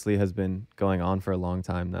obviously has been going on for a long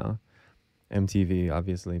time now. MTV,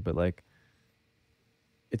 obviously, but like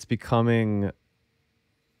it's becoming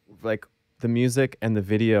like the music and the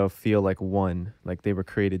video feel like one, like they were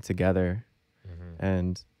created together.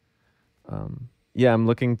 And yeah, I'm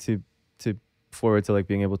looking to forward to like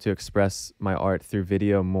being able to express my art through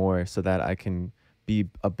video more so that I can be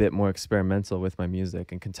a bit more experimental with my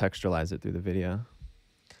music and contextualize it through the video.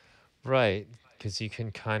 Right, because you can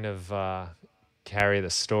kind of carry the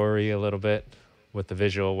story a little bit with the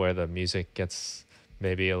visual, where the music gets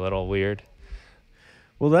maybe a little weird.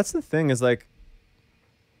 Well, that's the thing is like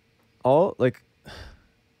all like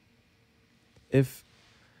if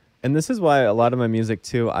and this is why a lot of my music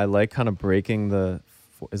too, I like kind of breaking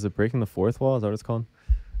is it breaking the fourth wall? Is that what it's called?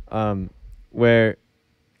 Where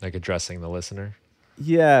Like addressing the listener.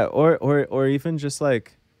 yeah, or even just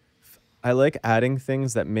like I like adding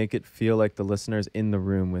things that make it feel like the listener's in the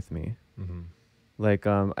room with me. Like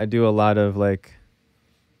I do a lot of like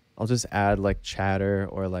I'll just add like chatter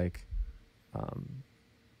or like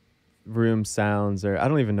room sounds, or I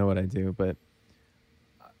don't even know what I do, but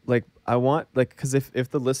like I want like because if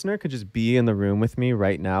the listener could just be in the room with me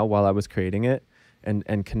right now while I was creating it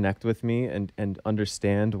and connect with me and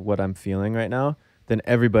understand what I'm feeling right now, then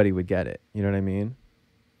everybody would get it. You know what I mean?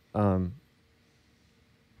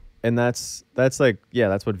 And that's like yeah,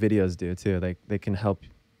 that's what videos do too. Like they can help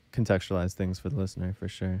contextualize things for the listener for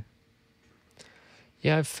sure.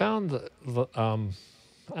 Yeah, I've found,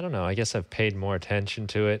 I don't know, I guess I've paid more attention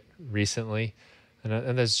to it recently.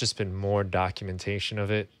 And there's just been more documentation of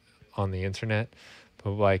it on the internet.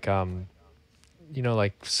 But like,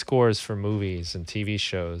 like scores for movies and TV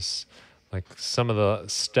shows, like some of the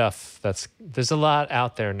stuff there's a lot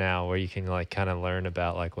out there now where you can like kind of learn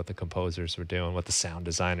about like what the composers were doing, what the sound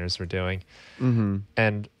designers were doing. Mm-hmm.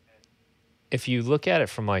 And if you look at it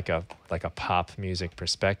from like a pop music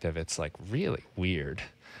perspective, it's like really weird.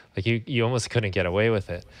 Like you almost couldn't get away with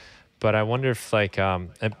it. But I wonder if like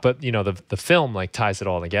but you know the film like ties it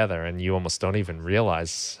all together, and you almost don't even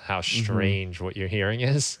realize how strange what you're hearing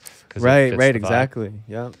is. Right, exactly.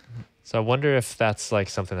 Yeah. So I wonder if that's like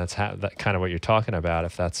something that kind of what you're talking about,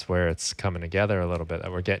 if that's where it's coming together a little bit,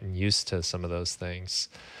 that we're getting used to some of those things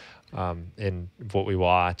in what we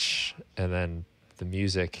watch, and then the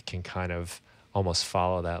music can kind of almost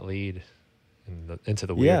follow that lead into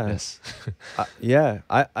the weirdness. Yeah.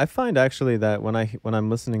 I find actually that when I'm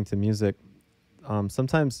listening to music,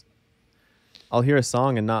 sometimes I'll hear a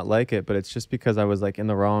song and not like it, but it's just because I was like in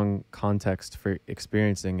the wrong context for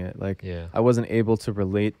experiencing it. Like I wasn't able to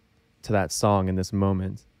relate to that song in this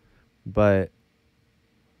moment. But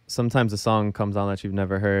sometimes a song comes on that you've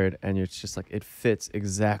never heard, and you're just like, it fits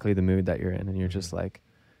exactly the mood that you're in, and you're just like,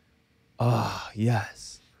 oh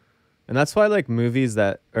yes. And that's why like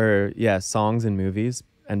songs in movies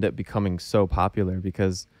end up becoming so popular,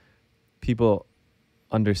 because people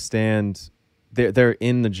understand they're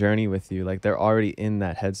in the journey with you, like they're already in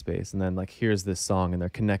that headspace, and then like here's this song and they're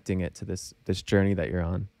connecting it to this journey that you're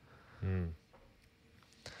on.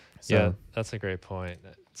 So, yeah, that's a great point.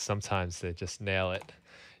 Sometimes they just nail it,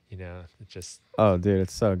 you know. It just oh dude,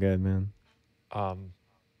 it's so good, man. I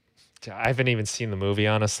haven't even seen the movie,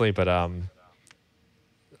 honestly, but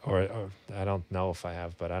or I don't know if I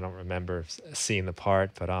have, but I don't remember seeing the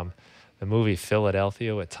part. But the movie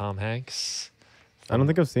Philadelphia with Tom Hanks. I don't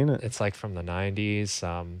think I've seen it. It's like from the 90s.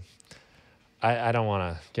 I don't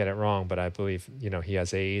want to get it wrong, but I believe, you know, he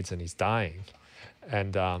has AIDS and he's dying.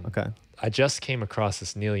 And okay. I just came across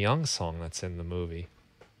this Neil Young song that's in the movie.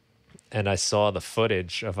 And I saw the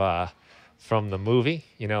footage of from the movie,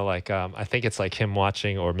 you know, like I think it's like him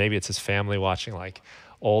watching, or maybe it's his family watching like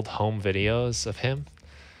old home videos of him.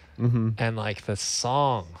 And like the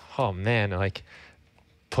song, oh man, like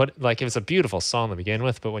it was a beautiful song to begin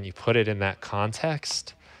with, but when you put it in that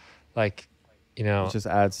context, like, you know, it just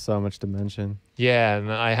adds so much dimension. Yeah,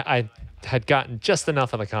 and I had gotten just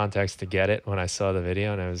enough of the context to get it when I saw the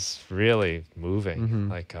video, and it was really moving.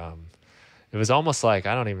 Like it was almost like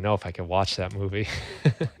I don't even know if I could watch that movie.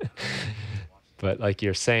 But like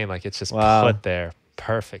you're saying, like it's just put there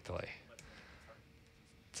perfectly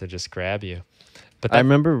to just grab you. But I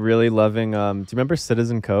remember really loving do you remember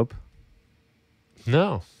Citizen Cope?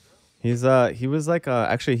 No. He was like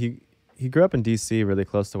actually he grew up in DC, really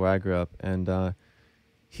close to where I grew up, and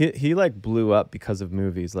he like blew up because of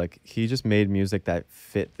movies. Like he just made music that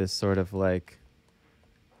fit this sort of like,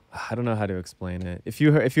 I don't know how to explain it. If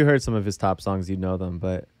you heard some of his top songs, you'd know them,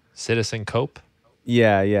 but Citizen Cope?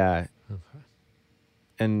 Yeah. Okay.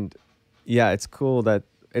 And yeah, it's cool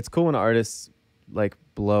when artists like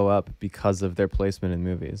blow up because of their placement in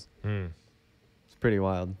movies. It's pretty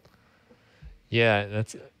wild. Yeah,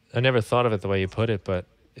 I never thought of it the way you put it, but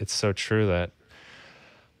it's so true that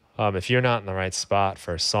if you're not in the right spot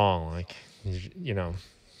for a song, like you know,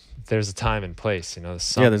 there's a time and place. You know,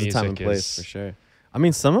 there's a time and place for sure. I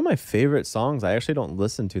mean, some of my favorite songs I actually don't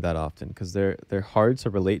listen to that often because they're hard to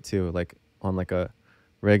relate to, like on like a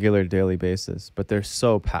regular daily basis. But they're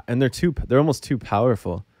so and they're almost too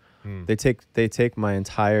powerful. They take my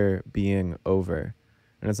entire being over,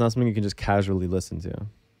 and it's not something you can just casually listen to.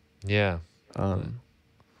 Yeah. So.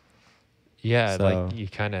 Like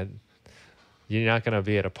you're not going to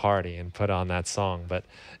be at a party and put on that song, but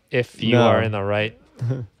if you are in the right,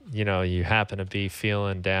 you know, you happen to be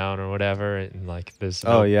feeling down or whatever, and like there's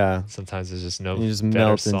sometimes there's just no, you just better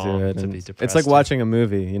melt song into it, to and be depressed. it's like watching a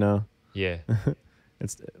movie, you know. Yeah.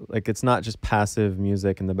 It's not just passive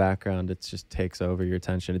music in the background. It just takes over your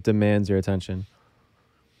attention. It demands your attention.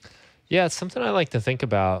 Yeah, it's something I like to think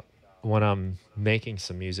about when I'm making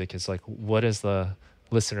some music. Is like, what is the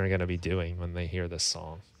listener going to be doing when they hear this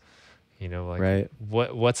song? You know, like right.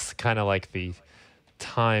 What's kind of like the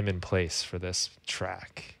time and place for this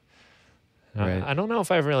track? Right. I don't know if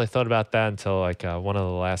I've really thought about that until like one of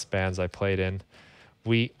the last bands I played in.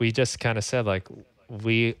 We just kind of said like,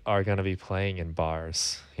 we are going to be playing in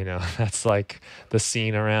bars. You know, that's like the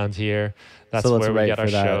scene around here. That's so where we get our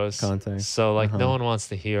shows. Content. So like no one wants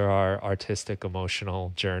to hear our artistic,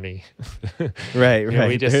 emotional journey.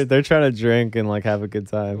 Right. They're trying to drink and like have a good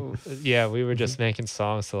time. Yeah, we were just making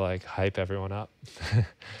songs to like hype everyone up.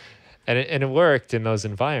 and it worked in those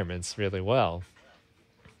environments really well.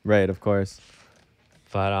 Right, of course.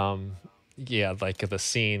 But yeah, like the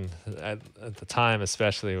scene at the time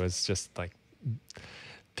especially was just like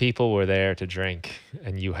people were there to drink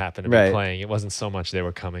and you happened to be Right. playing. It wasn't so much they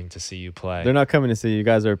were coming to see you play. They're not coming to see you. You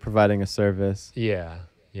guys are providing a service. Yeah.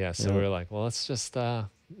 Yeah. So Yeah. we were like, well, let's just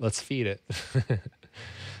let's feed it.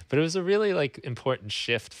 But it was a really like important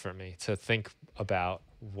shift for me to think about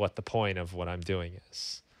what the point of what I'm doing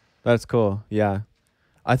is. That's cool. Yeah.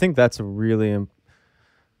 I think that's a really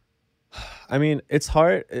I mean, it's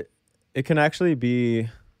hard. It can actually be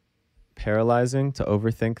paralyzing to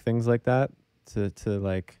overthink things like that. To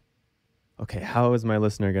like, okay, how is my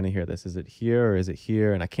listener going to hear this? Is it here or is it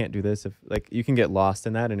here? And I can't do this. If like you can get lost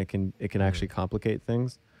in that, and it can actually complicate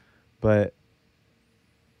things. But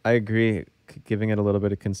I agree, giving it a little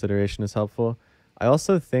bit of consideration is helpful. I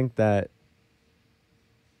also think that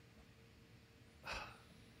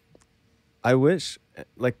I wish,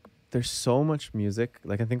 like, there's so much music.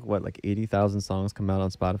 Like, I think like 80,000 songs come out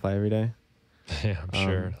on Spotify every day. Yeah, I'm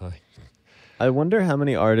sure. Like, I wonder how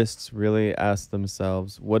many artists really ask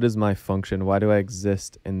themselves, what is my function? Why do I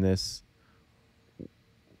exist in this?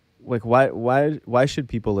 Like, why should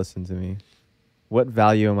people listen to me? What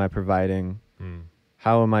value am I providing?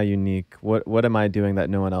 How am I unique? What am I doing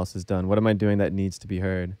that no one else has done? What am I doing that needs to be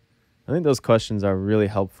heard? I think those questions are really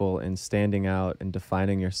helpful in standing out and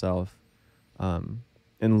defining yourself, and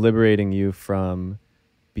liberating you from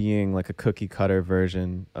being like a cookie cutter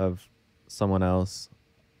version of someone else.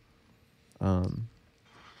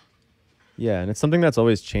 Yeah, and it's something that's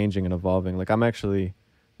always changing and evolving. Like, I'm actually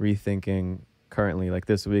rethinking currently, like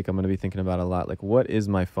this week, I'm going to be thinking about a lot, like, what is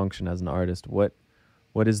my function as an artist? What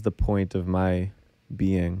is the point of my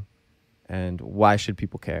being, and why should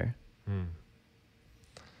people care? And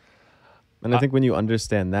I think when you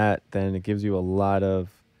understand that, then it gives you a lot of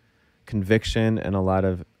conviction and a lot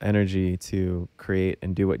of energy to create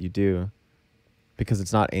and do what you do, because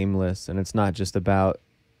it's not aimless and it's not just about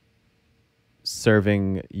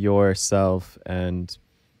serving yourself and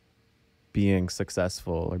being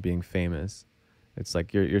successful or being famous. It's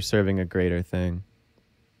like you're serving a greater thing.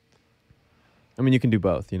 I mean, you can do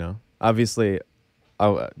both, you know. Obviously,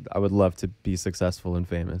 I would love to be successful and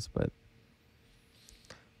famous, but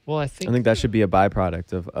well, I I think think that should be a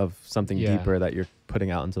byproduct of something deeper that you're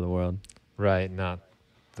putting out into the world. right, not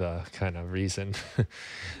the kind of reason.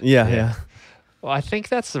 Yeah. Well, I think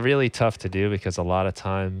that's really tough to do, because a lot of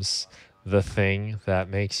times the thing that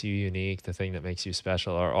makes you unique, the thing that makes you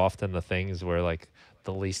special, are often the things we're like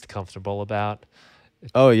the least comfortable about.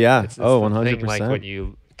 Oh yeah. It's 100%. like when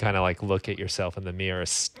you kind of like look at yourself in the mirror,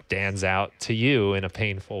 stands out to you in a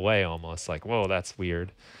painful way, almost like, whoa, that's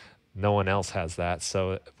weird. No one else has that.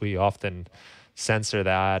 So we often censor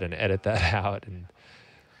that and edit that out. And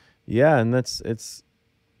yeah, and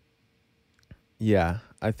yeah,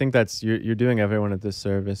 I think that's you're doing everyone a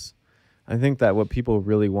disservice. I think that what people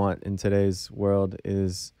really want in today's world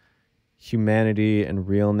is humanity and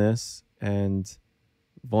realness and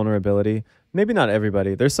vulnerability. Maybe not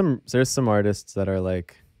everybody. There's some artists that are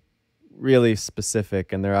like really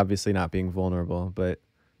specific, and they're obviously not being vulnerable, but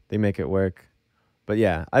they make it work. But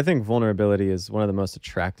yeah, I think vulnerability is one of the most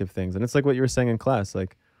attractive things. And it's like what you were saying in class,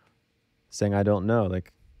 like saying, I don't know,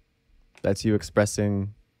 like that's you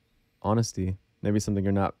expressing honesty, maybe something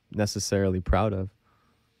you're not necessarily proud of.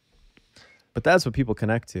 But that's what people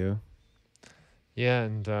connect to. yeah,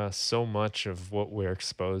 and so much of what we're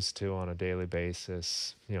exposed to on a daily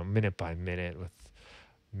basis, you know, minute by minute, with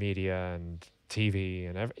media and TV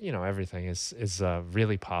and everything is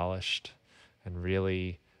really polished and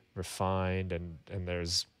really refined, and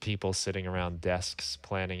there's people sitting around desks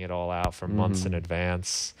planning it all out for months in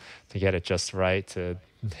advance to get it just right, to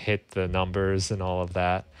hit the numbers and all of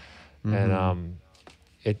that. And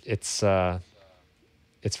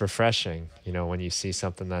it's refreshing, you know, when you see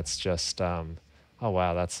something that's just oh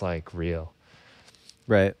wow, that's like real.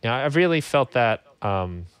 Right. Yeah, I really felt that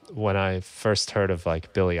when I first heard of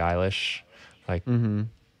like Billie Eilish. Like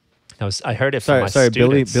I heard it from my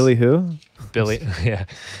students. Billy who? Billy, yeah.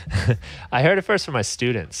 I heard it first from my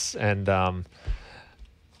students, and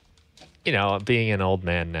you know, being an old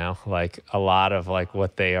man now, like a lot of like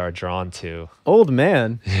what they are drawn to. Old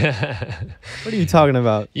man? What are you talking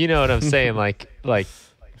about? You know what I'm saying? like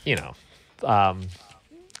you know,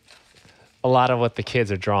 a lot of what the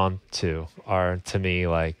kids are drawn to are, to me,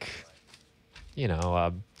 like, you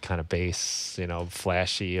know, kind of base, you know,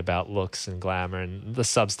 flashy about looks and glamour, and the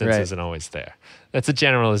substance isn't always there. That's a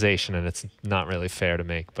generalization, and it's not really fair to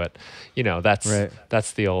make, but you know,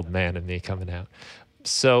 that's the old man in me coming out.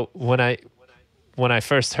 So when I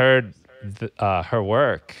first heard her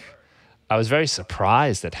work, I was very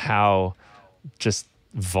surprised at how just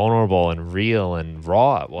vulnerable and real and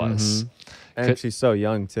raw it was. And she's so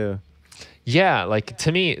young too. Yeah, like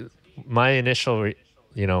to me, my initial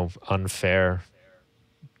unfair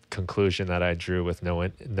conclusion that I drew with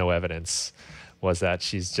no evidence was that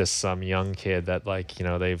she's just some young kid that like,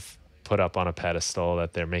 they've put up on a pedestal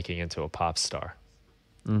that they're making into a pop star,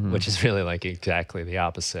 which is really like exactly the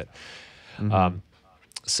opposite.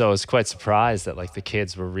 So I was quite surprised that like the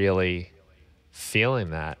kids were really feeling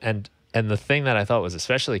that. And the thing that I thought was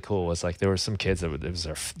especially cool was like there were some kids that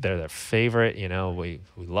they're their favorite, we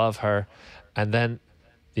love her. And then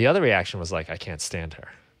the other reaction was like, I can't stand her.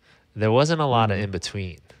 There wasn't a lot of in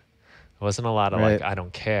between. There wasn't a lot of like, I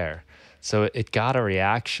don't care. So it got a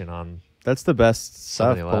reaction on. That's the best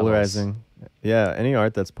so stuff, polarizing. Yeah, any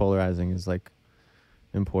art that's polarizing is like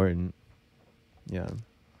important. Yeah.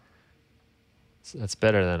 So that's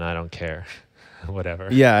better than I don't care. Whatever.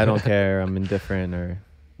 Yeah, I don't care. I'm indifferent or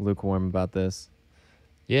lukewarm about this.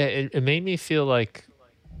 Yeah, it made me feel like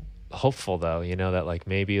hopeful though, that like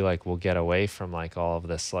maybe like we'll get away from like all of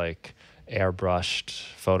this like airbrushed,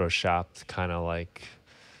 photoshopped kind of like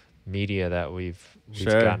media that we've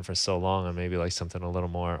gotten for so long, and maybe like something a little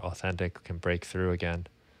more authentic can break through again.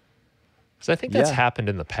 Because I think that's happened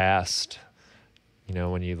in the past.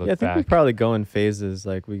 When you look back. I think we probably go in phases.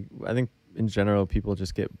 Like I think in general people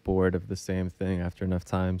just get bored of the same thing after enough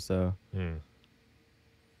time. So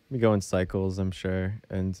we go in cycles, I'm sure.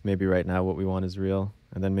 And maybe right now what we want is real,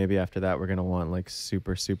 and then maybe after that we're gonna want like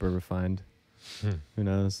super, super refined. Who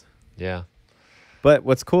knows? Yeah. But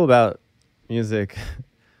what's cool about music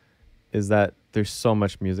is that there's so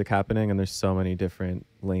much music happening, and there's so many different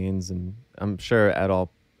lanes, and I'm sure at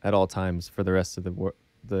all times for the rest of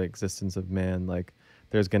the existence of man, like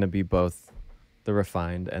there's going to be both the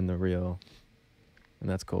refined and the real, and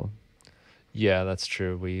that's cool. Yeah, that's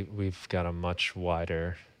true. We've got a much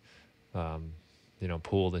wider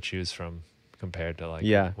pool to choose from compared to like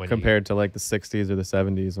to like the 60s or the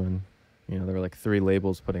 70s when there were like 3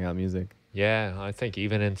 labels putting out music. Yeah, I think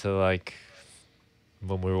even into like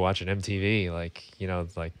when we were watching MTV, like,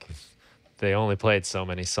 like they only played so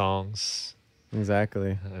many songs.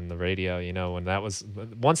 Exactly. And the radio, when that was,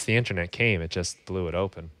 once the internet came, it just blew it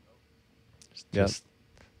open. Just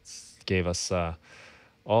gave us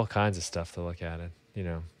all kinds of stuff to look at it,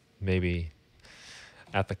 maybe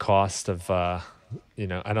at the cost of, I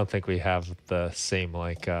don't think we have the same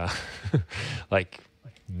like, like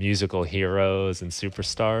musical heroes and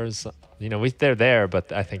superstars. They're there,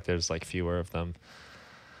 but I think there's like fewer of them.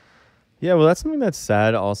 Yeah, well, that's something that's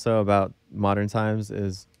sad also about modern times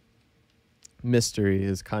is mystery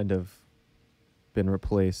has kind of been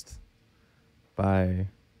replaced by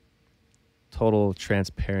total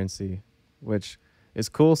transparency, which is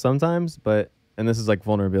cool sometimes, and this is like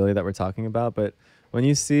vulnerability that we're talking about, but when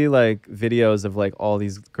you see like videos of like all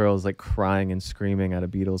these girls like crying and screaming at a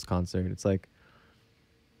Beatles concert, it's like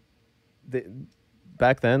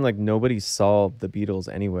back then like nobody saw the Beatles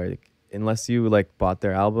anywhere. Like, unless you like bought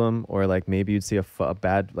their album, or like maybe you'd see a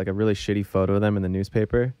bad, like a really shitty photo of them in the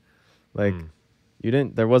newspaper. Like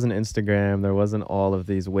there wasn't Instagram, there wasn't all of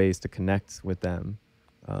these ways to connect with them.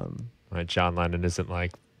 Right. John Lennon isn't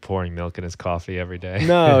like pouring milk in his coffee every day.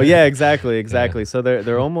 No. Yeah, exactly. Yeah. So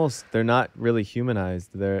they're not really humanized.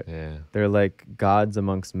 They're like gods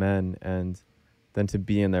amongst men. And then to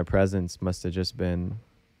be in their presence must've just been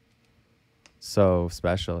so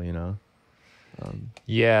special, the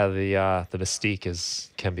mystique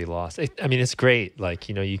can be lost. It's great. Like,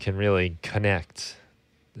 you can really connect,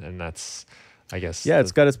 and that's, I guess. Yeah,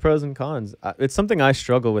 it's got its pros and cons. It's something I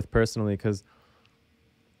struggle with personally, because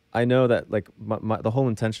I know that like the whole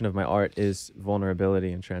intention of my art is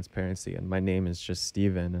vulnerability and transparency, and my name is just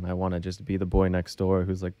Steven, and I want to just be the boy next door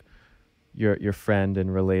who's like your friend and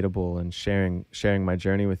relatable and sharing my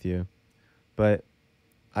journey with you. But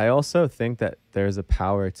I also think that there's a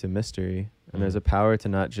power to mystery. And there's a power to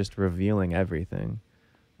not just revealing everything.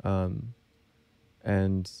 And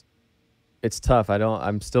it's tough.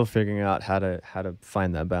 I'm still figuring out how to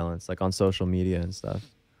find that balance, like on social media and stuff.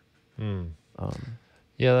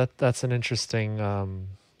 Yeah, that's an interesting,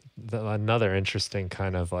 another interesting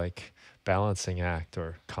kind of like balancing act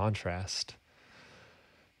or contrast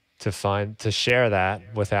to share that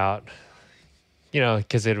without,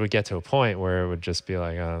 because it would get to a point where it would just be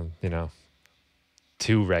like,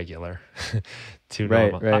 too regular, too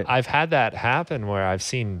normal. Right. I've had that happen where I've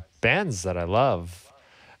seen bands that I love,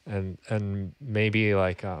 and maybe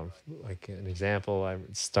like an example I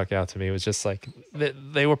stuck out to me was just like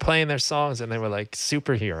they were playing their songs and they were like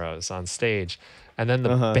superheroes on stage, and then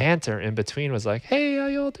the banter in between was like, "Hey, how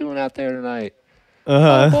y'all doing out there tonight?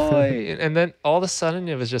 Oh boy!" And then all of a sudden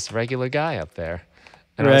it was just a regular guy up there,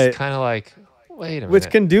 and I was kind of like, wait a Which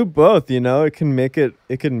minute. can do both, you know. It can make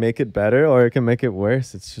it better, or it can make it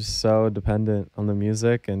worse. It's just so dependent on the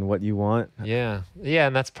music and what you want. Yeah. Yeah,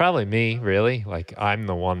 and that's probably me, really. Like I'm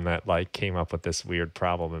the one that like came up with this weird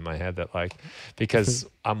problem in my head that like because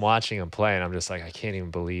I'm watching him play and I'm just like I can't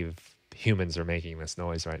even believe humans are making this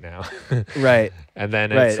noise right now. Right. And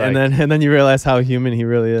then Right. it's like And then you realize how human he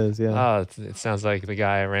really is. Yeah. oh, it sounds like the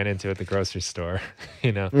guy I ran into at the grocery store,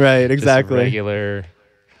 you know. Right, Just exactly. regular.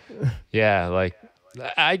 Yeah, like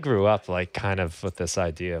I grew up like kind of with this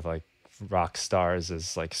idea of like rock stars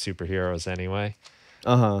as like superheroes anyway.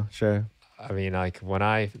 Uh-huh, sure. I mean, like when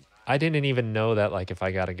I didn't even know that like if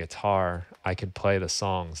I got a guitar, I could play the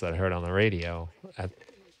songs that I heard on the radio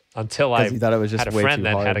until I Because you thought it was just had a way friend too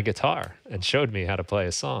that hard. had a guitar and showed me how to play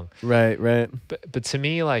a song. Right, right. But to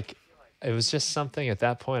me, like it was just something at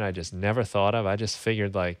that point I just never thought of. I just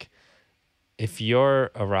figured like if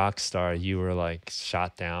you're a rock star, you were like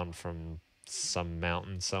shot down from some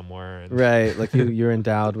mountain somewhere and Right, like you're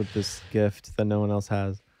endowed with this gift that no one else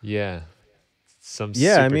has. yeah, some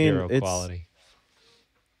Yeah, I mean, superhero quality.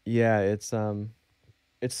 Yeah, it's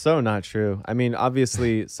so not true. I mean,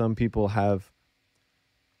 obviously some people have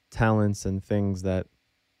talents and things that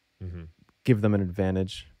Hmm. give them an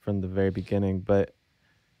advantage from the very beginning, but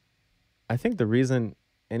I think the reason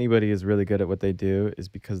anybody is really good at what they do is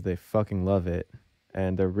because they fucking love it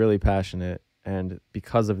and they're really passionate, and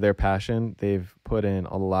because of their passion, they've put in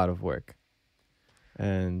a lot of work.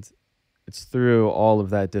 And it's through all of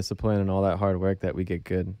that discipline and all that hard work that we get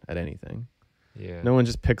good at anything. Yeah. No one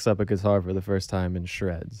just picks up a guitar for the first time and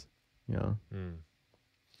shreds, you know. Mm.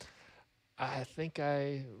 I think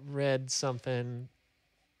I read something.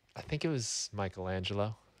 I think it was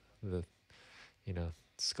Michelangelo, the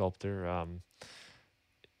sculptor.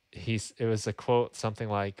 It was a quote something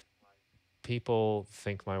like, "People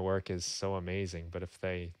think my work is so amazing, but if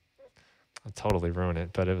they I'll totally ruin it,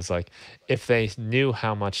 but it was like if they knew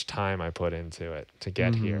how much time I put into it to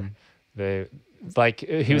get here, they like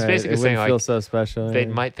he was Right, basically it saying wouldn't feel like so special. they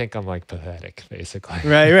Yeah. might think I'm like pathetic, basically.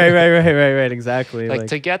 Right. Exactly. Like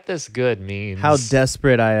to get this good means how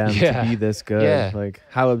desperate I am Yeah, to be this good. yeah. Like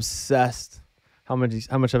how obsessed, how much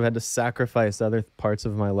I've had to sacrifice other parts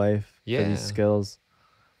of my life for Yeah. these skills.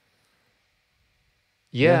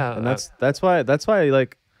 Yeah, and that's why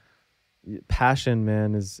like passion,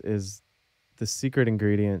 man, is the secret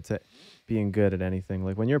ingredient to being good at anything.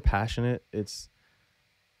 Like when you're passionate, it's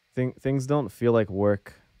things don't feel like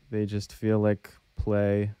work. They just feel like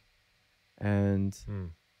play, and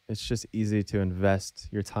it's just easy to invest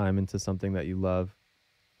your time into something that you love.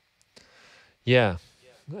 yeah.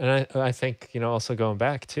 And I think, also going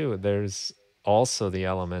back too, there's also the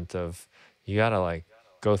element of you got to like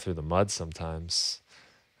go through the mud sometimes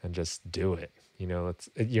and just do it.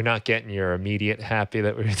 You're not getting your immediate happy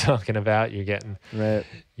that we were talking about. You're getting, Right.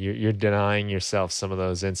 you're denying yourself some of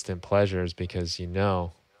those instant pleasures because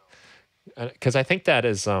because I think that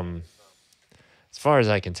is, as far as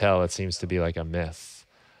I can tell, it seems to be like a myth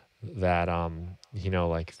that,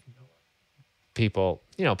 like people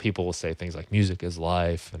will say things like music is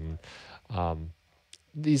life and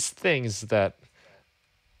these things that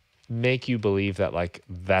make you believe that like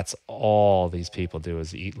that's all these people do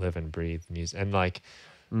is eat, live, and breathe music, and like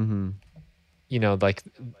like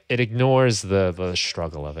it ignores the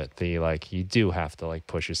struggle of it. The like you do have to like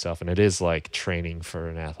push yourself, and it is like training for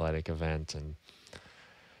an athletic event, and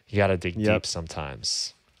you got to dig deep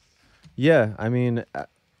sometimes. Yeah, I mean,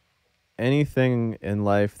 anything in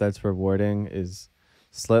life that's rewarding is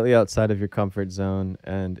slightly outside of your comfort zone,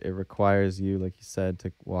 and it requires you, like you said,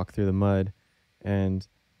 to walk through the mud. And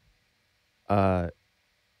for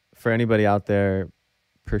anybody out there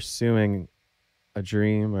pursuing a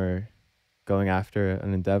dream or going after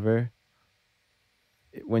an endeavor,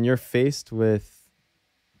 when you're faced with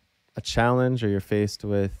a challenge or you're faced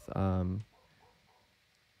with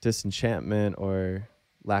disenchantment or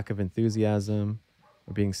lack of enthusiasm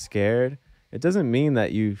or being scared, it doesn't mean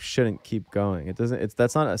that you shouldn't keep going.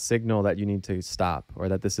 That's not a signal that you need to stop or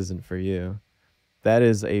that this isn't for you. That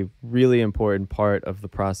is a really important part of the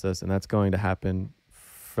process, and that's going to happen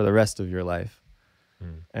for the rest of your life.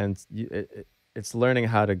 And it's learning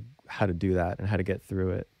how to do that and how to get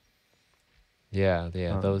through it. Yeah,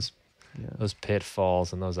 those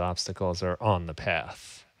pitfalls and those obstacles are on the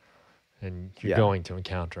path, and you're going to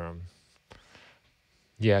encounter them.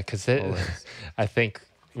 Yeah, because I think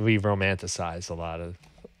we romanticize a lot of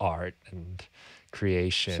art and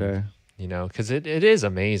creation. Sure. Because it is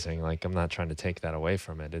amazing. Like, I'm not trying to take that away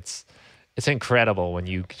from it. It's incredible when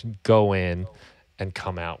you can go in and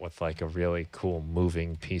come out with like a really cool,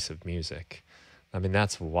 moving piece of music. I mean,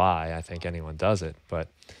 that's why I think anyone does it. But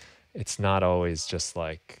it's not always just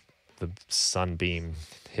like the sunbeam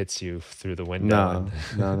hits you through the window and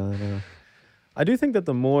No, no, no, no. I do think that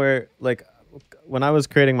the more like when I was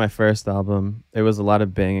creating my first album, it was a lot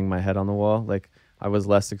of banging my head on the wall. Like I was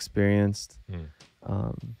less experienced. Mm,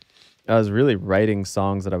 Um, I was really writing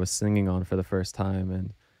songs that I was singing on for the first time,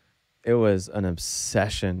 and it was an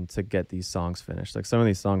obsession to get these songs finished. Like some of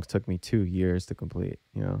these songs took me 2 years to complete,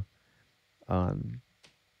 you know. Um,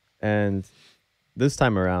 and this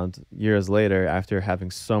time around, years later, after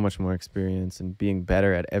having so much more experience and being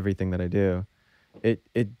better at everything that I do,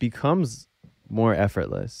 it becomes more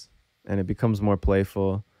effortless and it becomes more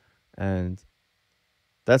playful. And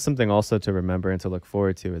that's something also to remember and to look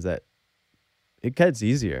forward to, is that it gets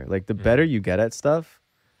easier. Like the better mm, you get at stuff,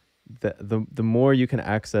 the more you can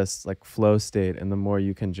access like flow state, and the more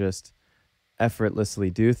you can just effortlessly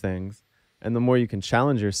do things, and the more you can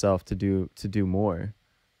challenge yourself to do more.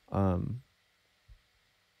 Um,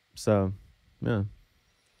 so yeah.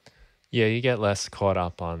 yeah, you get less caught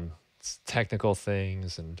up on technical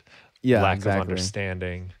things and Yeah, lack of exactly.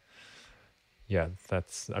 understanding. Yeah,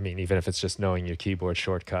 that's, I mean, even if it's just knowing your keyboard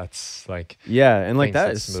shortcuts, like Yeah, and like things that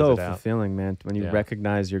that is smooth so it out. fulfilling, man, when you Yeah.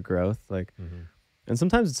 recognize your growth. Like, Hmm. and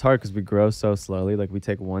sometimes it's hard because we grow so slowly. Like we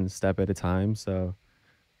take one step at a time. So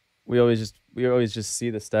we always just see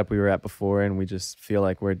the step we were at before, and we just feel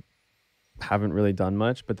like we haven't really done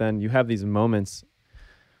much. But then you have these moments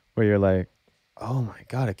where you're like, oh my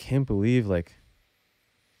god, I can't believe like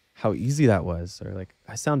how easy that was, or like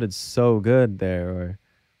I sounded so good there, or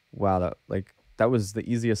wow, that was the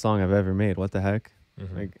easiest song I've ever made. What the heck?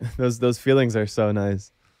 Hmm. Like those feelings are so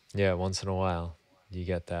nice. Yeah, once in a while you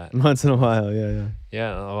get that. Once in a Once, while, yeah, yeah.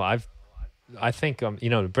 yeah. Oh, I think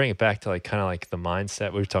to bring it back to like kind of like the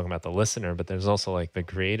mindset we were talking about the listener, but there's also like the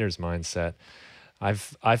creator's mindset.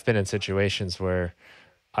 I've been in situations where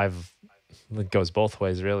I've it goes both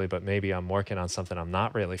ways really, but maybe I'm working on something, I'm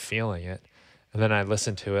not really feeling it, and then I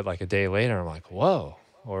listen to it like a day later, I'm like, whoa,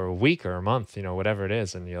 or a week or a month, whatever it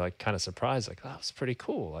is, and you're like kind of surprised, like that was pretty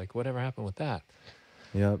cool, like whatever happened with that.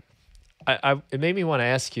 Yep. It made me want to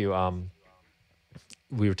ask you.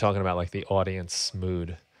 We were talking about like the audience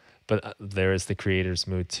mood, but there is the creator's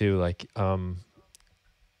mood too. Like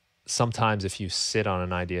sometimes if you sit on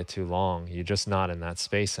an idea too long, you're just not in that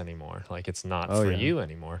space anymore. Like it's not Oh for yeah. you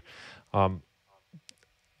anymore. Um,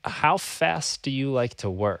 how fast do you like to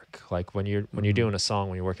work? Like when you're Mm. doing a song,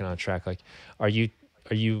 when you're working on a track, like are you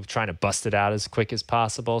are you trying to bust it out as quick as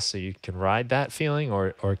possible so you can ride that feeling,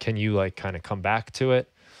 or can you like kind of come back to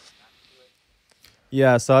it?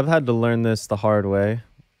 Yeah, so I've had to learn this the hard way,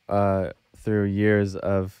 through years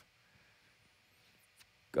of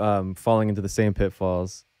falling into the same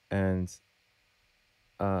pitfalls, and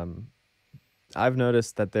um, I've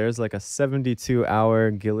noticed that there's like a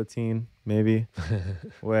 72-hour guillotine, maybe,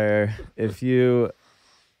 where if you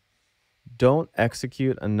don't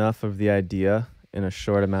execute enough of the idea in a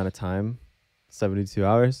short amount of time, 72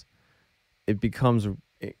 hours, it becomes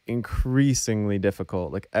increasingly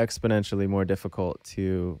difficult, like exponentially more difficult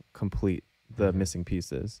to complete the Hmm. missing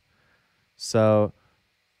pieces. So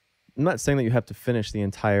I'm not saying that you have to finish the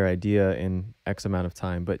entire idea in X amount of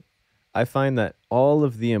time, but I find that all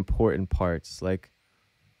of the important parts, like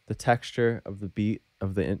the texture of the beat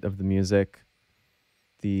of the music,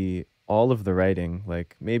 the all of the writing,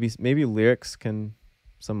 like maybe some lyrics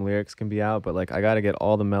can be out, but like I got to get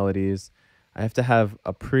all the melodies. I have to have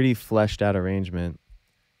a pretty fleshed out arrangement.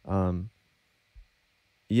 Um,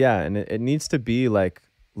 yeah, and it needs to be like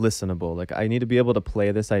listenable. Like I need to be able to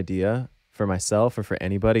play this idea for myself or for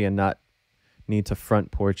anybody, and not need to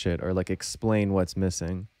front porch it or like explain what's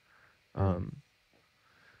missing. Mm. Um,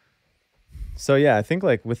 so yeah, I think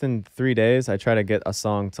like within 3 days, I try to get a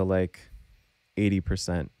song to like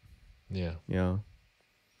 80%. Yeah. You know,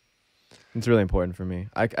 it's really important for me.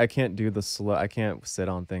 I can't do the slow. I can't sit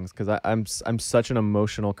on things because I'm such an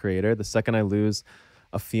emotional creator. The second I lose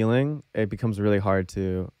a feeling, it becomes really hard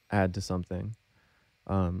to add to something.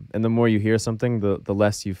 And the more you hear something, the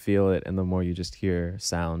less you feel it, and the more you just hear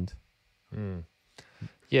sound. Mm.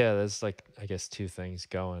 Yeah, there's like I guess two things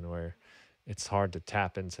going where it's hard to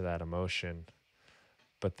tap into that emotion,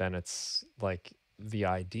 but then it's like the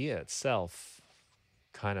idea itself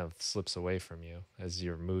kind of slips away from you as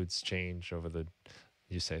your moods change over the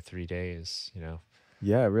you say 3 days.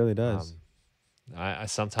 Yeah, it really does. Um, I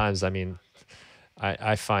sometimes, I mean,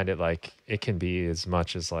 I find it like it can be as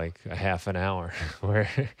much as like a half an hour where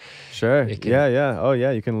Sure. it can. Yeah, yeah. Oh,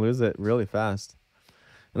 yeah. You can lose it really fast.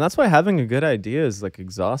 And that's why having a good idea is like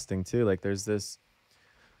exhausting too. Like there's this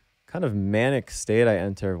kind of manic state I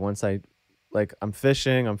enter once I'm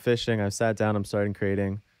fishing, I've sat down, I'm starting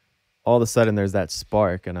creating. all of a sudden there's that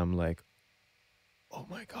spark, and I'm like, oh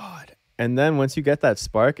my God. And then once you get that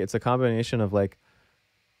spark, it's a combination of like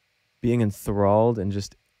being enthralled and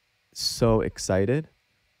just so excited,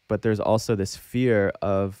 but there's also this fear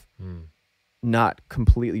of not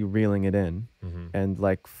completely reeling it in and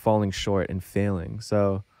like falling short and failing.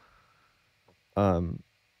 So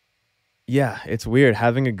yeah, it's weird.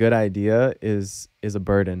 Having a good idea is a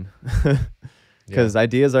burden. Because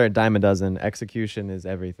ideas are a dime a dozen. Execution is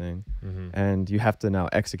everything. And you have to now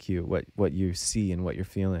execute what you see and what you're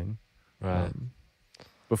feeling, right,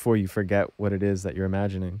 before you forget what it is that you're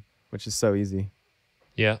imagining, which is so easy.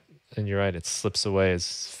 Yeah, and you're right. It slips away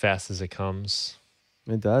as fast as it comes.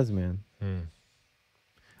 It does, man.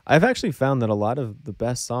 I've actually found that a lot of the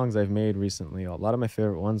best songs I've made recently, a lot of my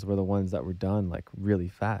favorite ones were the ones that were done like really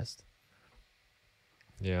fast.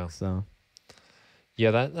 Yeah. So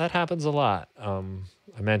yeah, that happens a lot.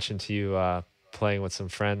 I mentioned to you playing with some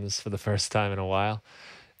friends for the first time in a while,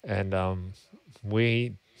 and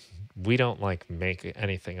we don't like make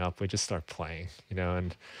anything up. We just start playing,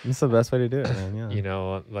 and it's the best way to do it, man.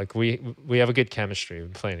 Yeah. Like we have a good chemistry.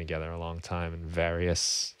 We've been playing together a long time in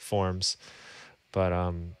various forms,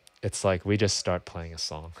 but it's like we just start playing a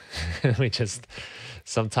song. We just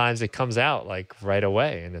sometimes it comes out like right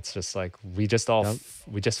away, and it's just like we just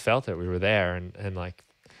we just felt it. We were there, and like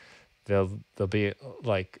there'll be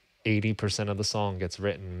like 80% of the song gets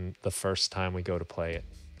written the first time we go to play it.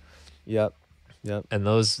 Yep. And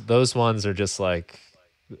those ones are just like,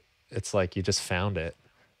 it's like you just found it.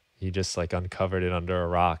 You just like uncovered it under a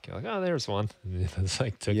rock. You're like, oh, there's one. And it's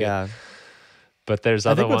like took it. But there's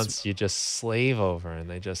other ones you just slave over, and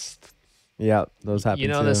they just those happen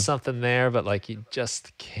too. There's something there, but like you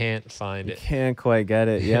just can't find it. You can't quite get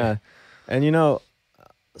it. Yeah. And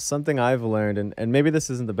something I've learned, and maybe this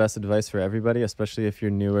isn't the best advice for everybody, especially if you're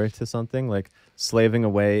newer to something, like slaving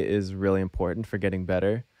away is really important for getting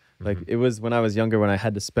better. Like it was when I was younger, when I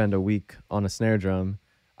had to spend a week on a snare drum,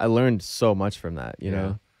 I learned so much from that, you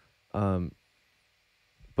know?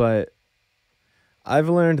 But I've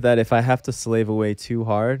learned that if I have to slave away too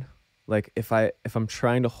hard, like if I'm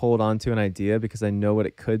trying to hold on to an idea because I know what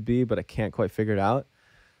it could be, but I can't quite figure it out,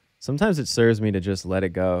 sometimes it serves me to just let it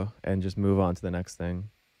go and just move on to the next thing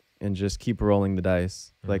and just keep rolling the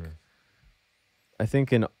dice. Like I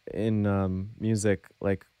think in music,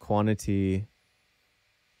 like quantity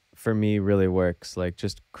for me really works. Like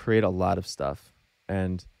just create a lot of stuff,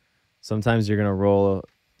 and sometimes you're gonna roll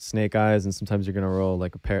snake eyes, and sometimes you're gonna roll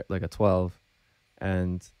like a 12,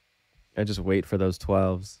 and I just wait for those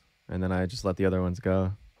 12s, and then I just let the other ones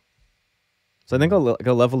go. So I think a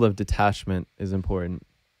level of detachment is important.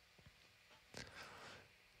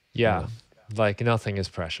 Yeah, like nothing is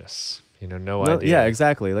precious. No idea. Yeah,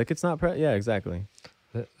 exactly. Like it's not. Yeah, exactly.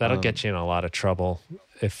 That'll get you in a lot of trouble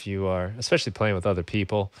if you are, especially playing with other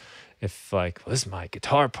people. If like, well, this is my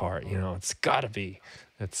guitar part, it's got to be.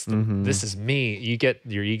 This is me. You get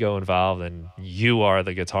your ego involved, and you are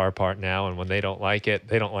the guitar part now. And when they don't like it,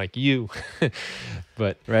 they don't like you.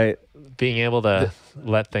 But being able to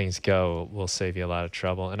let things go will save you a lot of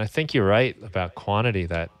trouble. And I think you're right about quantity.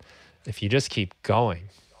 That if you just keep going,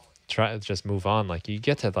 try to just move on. Like you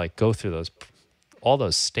get to like go through all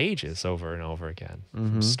those stages over and over again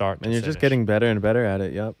from start to finish. And you're just getting better and better at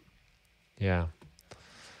it. Yep. Yeah.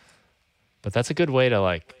 But that's a good way to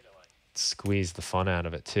like squeeze the fun out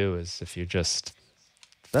of it too, is if you're just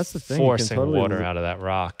that's the thing, forcing water out of that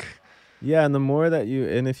rock. Yeah, and the more that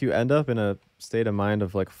if you end up in a state of mind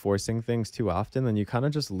of like forcing things too often, then you kind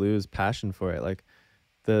of just lose passion for it. Like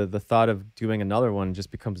the thought of doing another one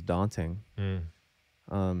just becomes daunting.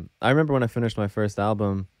 I remember when I finished my first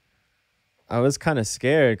album, I was kind of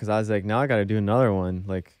scared because I was like, now I got to do another one.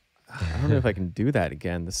 Like, I don't know if I can do that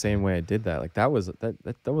again the same way I did that. Like that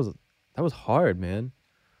was hard, man.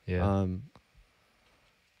 Yeah.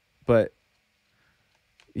 But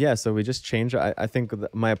yeah, so we just change. I think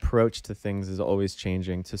my approach to things is always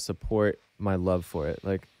changing to support my love for it.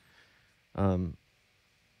 Like,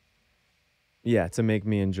 yeah, to make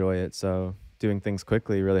me enjoy it. So doing things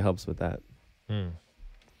quickly really helps with that.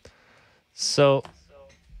 So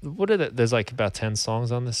what are there's like about 10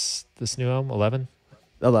 songs on this new album?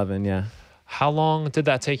 11, yeah. How long did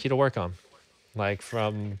that take you to work on? Like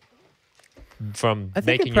from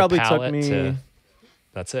making your palette to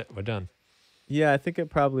that's it, we're done. Yeah, I think it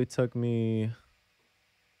probably took me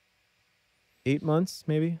 8 months,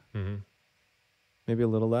 maybe. Maybe a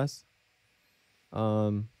little less.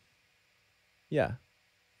 Yeah.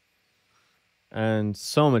 And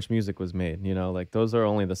so much music was made, like those are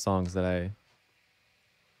only the songs that I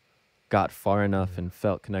got far enough and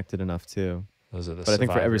felt connected enough to. Those are the But I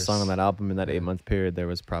think for every song on survivors. that album in that Yeah. 8-month period, there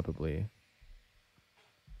was probably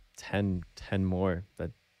 10 more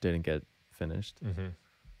that didn't get finished. Mm-hmm.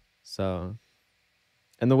 So,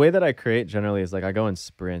 and the way that I create generally is like I go in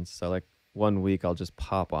sprints. So like 1 week I'll just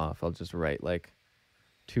pop off. I'll just write like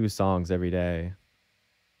 2 songs every day.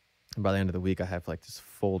 And by the end of the week, I have like this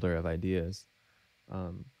folder of ideas.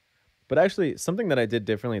 But actually, something that I did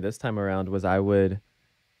differently this time around was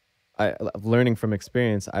learning from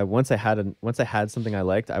experience. Once I had something I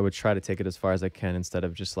liked, I would try to take it as far as I can instead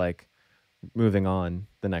of just like moving on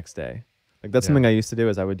the next day. Like that's Yeah. something I used to do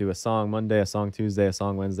is I would do a song Monday, a song Tuesday, a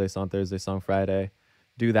song Wednesday, song Thursday, song Friday,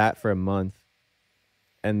 do that for a month,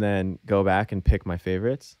 and then go back and pick my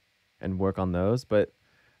favorites and work on those. But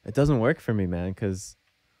it doesn't work for me, man, because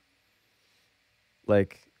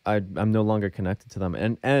like I'm no longer connected to them,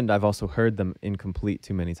 and I've also heard them incomplete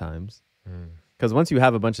too many times. Mm. Because once you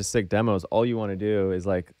have a bunch of sick demos, all you want to do is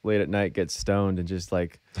like late at night get stoned and just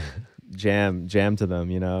like jam to them,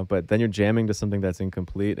 you know. But then you're jamming to something that's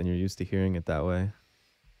incomplete, and you're used to hearing it that way.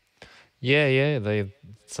 Yeah. They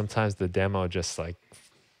sometimes the demo just like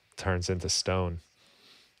turns into stone.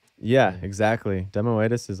 Yeah, exactly.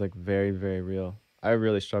 Demoitis is like very, very real. I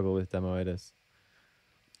really struggle with demoitis.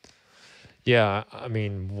 Yeah, I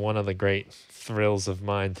mean, one of the great thrills of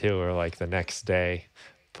mine too are like the next day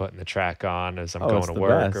putting the track on as I'm Oh, going it's to the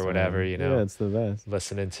work best, or whatever, man. you Yeah, know, it's the best.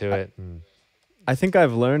 listening to I, it. And I think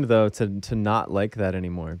I've learned though to not like that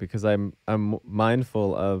anymore because I'm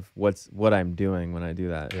mindful of what I'm doing when I do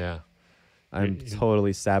that. yeah, I'm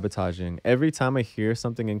totally sabotaging. Every time I hear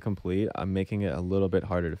something incomplete, I'm making it a little bit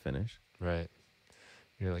harder to finish. right.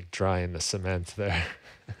 You're like drying the cement there.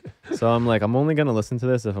 So I'm like, I'm only going to listen to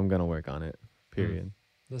this if I'm going to work on it, period.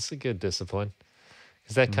 That's a good discipline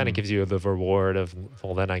because that kind of gives you the reward of,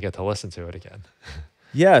 well, then I get to listen to it again.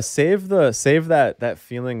 Yeah, save that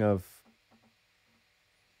feeling of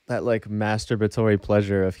that like masturbatory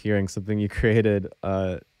pleasure of hearing something you created.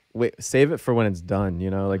 Save it for when it's done,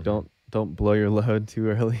 you know? Like don't blow your load too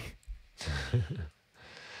early.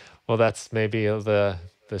 Well, that's maybe the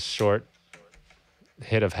short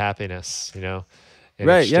hit of happiness, you know, in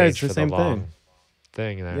Right, yeah, it's exchange the for same the long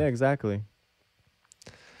thing there. Yeah, exactly.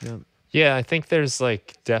 Yeah. Yeah, I think there's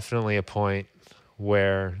like definitely a point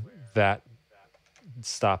where that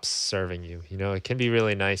stops serving you. You know, it can be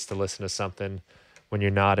really nice to listen to something when you're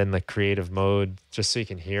not in the creative mode, just so you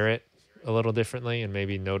can hear it a little differently and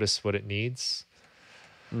maybe notice what it needs.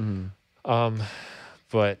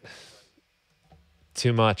 But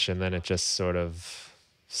too much, and then it just sort of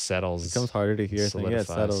settles. It becomes harder to hear things. Yeah, it solidifies.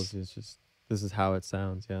 settles. It's just this is how it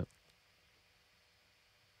sounds. Yeah.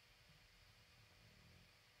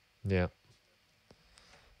 Yeah.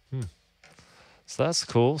 So that's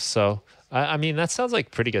cool. So, I mean, that sounds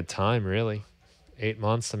like pretty good time, really. 8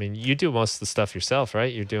 months. I mean, you do most of the stuff yourself,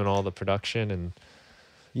 right? You're doing all the production and.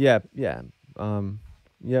 Yeah.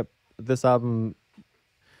 Yep. This album,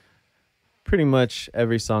 pretty much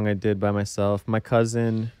every song I did by myself. My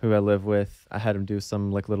cousin, who I live with, I had him do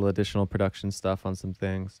some like little additional production stuff on some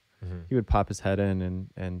things. He would pop his head in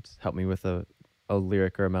and help me with a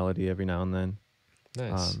lyric or a melody every now and then.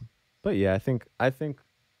 Nice. But yeah, I think.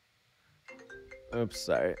 Oops,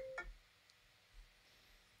 sorry.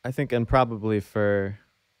 I think, and probably for.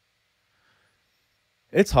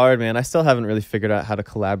 It's hard, man. I still haven't really figured out how to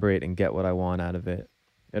collaborate and get what I want out of it.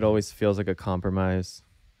 It always feels like a compromise,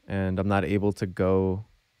 and I'm not able to go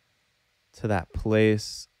to that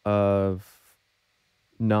place of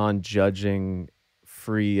non-judging,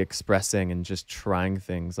 free expressing, and just trying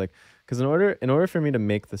things. Like, because in order for me to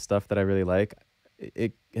make the stuff that I really like,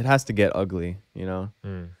 it has to get ugly, you know.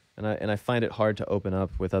 And I find it hard to open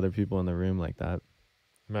up with other people in the room like that.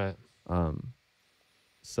 Right.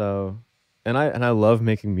 So, and I love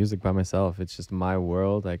making music by myself. It's just my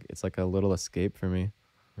world. Like it's like a little escape for me.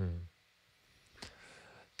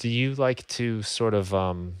 Do you like to sort of,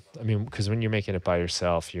 I mean, because when you're making it by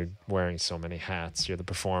yourself, you're wearing so many hats. You're the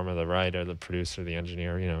performer, the writer, the producer, the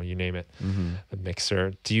engineer, you know, you name it, the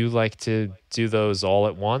mixer. Do you like to do those all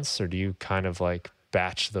at once, or do you kind of like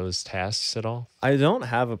batch those tasks at all? I don't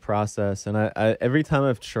have a process, and I every time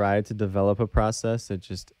I've tried to develop a process,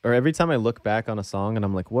 or every time I look back on a song and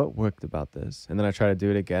I'm like, what worked about this? And then I try to do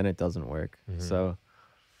it again, it doesn't work. So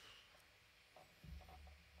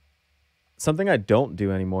something I don't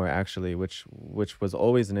do anymore, actually, which was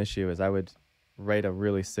always an issue, is I would write a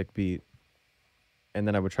really sick beat, and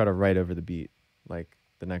then I would try to write over the beat like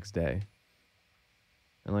the next day.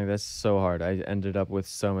 And like that's so hard. I ended up with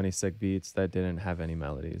so many sick beats that didn't have any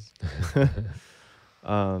melodies.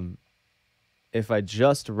 If I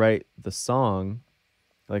just write the song,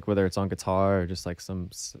 like whether it's on guitar or just like some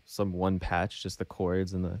one patch, just the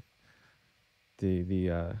chords and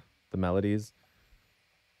the melodies.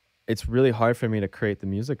 It's really hard for me to create the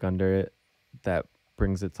music under it that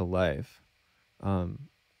brings it to life.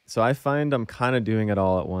 So I find I'm kind of doing it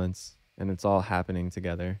all at once, and it's all happening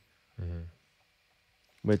together,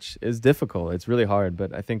 which is difficult. It's really hard,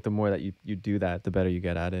 but I think the more that you do that, the better you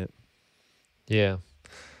get at it. Yeah.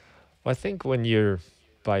 Well, I think when you're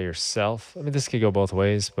by yourself, I mean, this could go both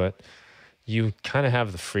ways, but you kind of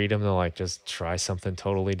have the freedom to like just try something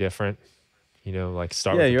totally different, like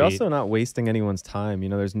start Yeah, with a you're beat. also not wasting anyone's time.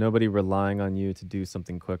 There's nobody relying on you to do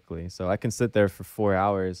something quickly. So I can sit there for 4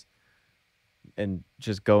 hours and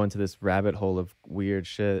just go into this rabbit hole of weird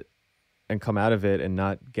shit and come out of it and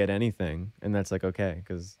not get anything. And that's like, okay,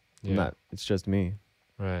 because it's just me.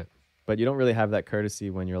 Right. But you don't really have that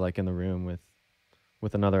courtesy when you're like in the room with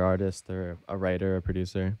another artist or a writer or a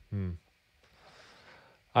producer.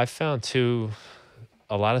 I found too,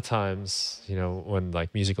 a lot of times, when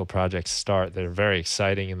like musical projects start, they're very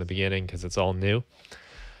exciting in the beginning because it's all new.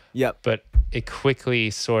 Yep. But it quickly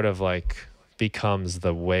sort of like becomes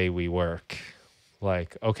the way we work.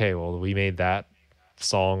 Like, okay, well, we made that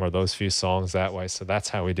song or those few songs that way, so that's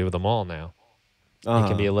how we do them all now. It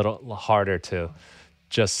can be a little harder to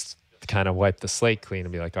just kind of wipe the slate clean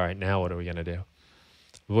and be like, all right, now what are we going to do?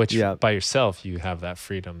 Which by yourself, you have that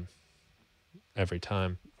freedom every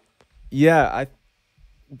time. Yeah,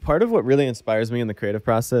 part of what really inspires me in the creative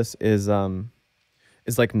process is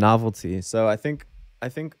like novelty. So I think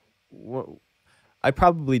I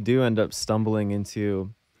probably do end up stumbling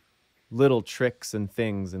into little tricks and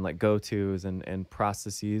things and like go-tos and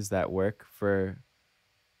processes that work for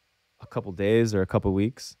a couple days or a couple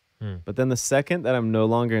weeks. But then the second that I'm no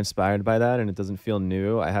longer inspired by that and it doesn't feel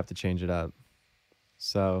new, I have to change it up.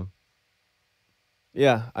 So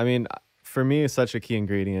yeah, I mean, for me, such a key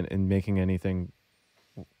ingredient in making anything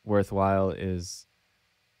worthwhile is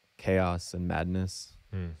chaos and madness.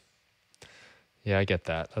 Yeah, I get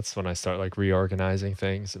that. That's when I start like reorganizing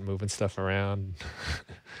things and moving stuff around.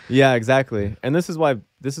 Yeah, exactly. And this is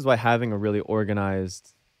why having a really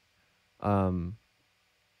organized,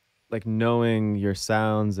 like knowing your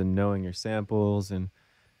sounds and knowing your samples and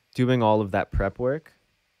doing all of that prep work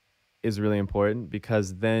is really important,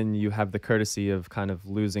 because then you have the courtesy of kind of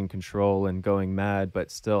losing control and going mad, but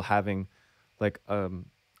still having like a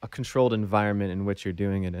controlled environment in which you're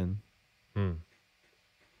doing it in.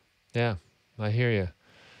 Yeah, I hear you.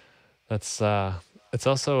 That's it's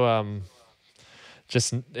also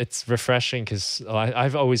it's refreshing because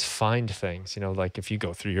I've always find things, like if you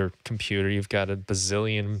go through your computer, you've got a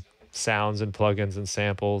bazillion sounds and plugins and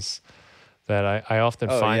samples that I often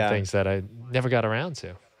find things that I never got around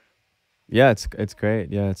to. Yeah, it's great.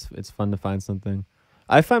 Yeah, it's fun to find something.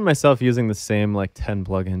 I find myself using the same like 10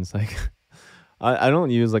 plugins. Like I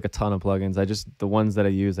don't use like a ton of plugins. The ones that I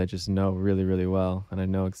use, I just know really, really well, and I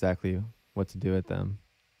know exactly what to do with them.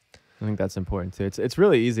 I think that's important too. It's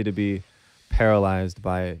really easy to be paralyzed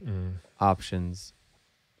by options.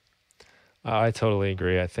 I totally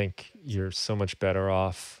agree. I think you're so much better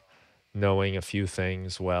off knowing a few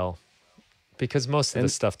things well, because most of the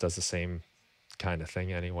stuff does the same kind of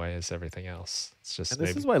thing anyway as everything else. It's just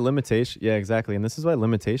this is why limitation. Yeah, exactly. And this is why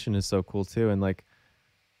limitation is so cool too. And like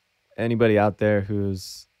anybody out there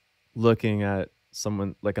who's looking at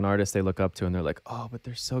someone like an artist they look up to and they're like, oh, but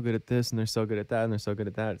they're so good at this and they're so good at that and they're so good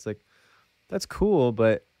at that. It's like, that's cool,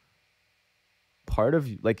 but part of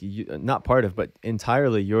like not part of, but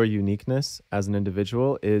entirely your uniqueness as an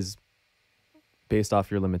individual is based off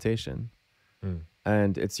your limitation.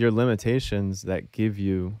 And it's your limitations that give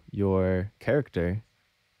you your character.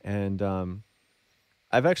 And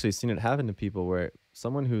I've actually seen it happen to people where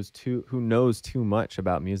someone who knows too much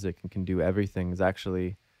about music and can do everything is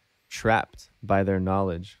actually trapped by their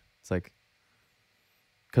knowledge. It's like,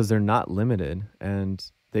 because they're not limited and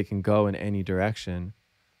they can go in any direction.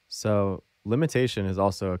 So limitation is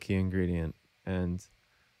also a key ingredient, and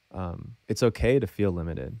it's okay to feel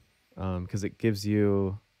limited, because it gives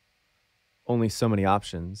you only so many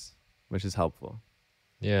options, which is helpful.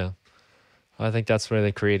 Yeah. I think that's where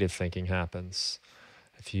the creative thinking happens.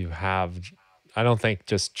 I don't think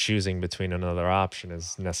just choosing between another option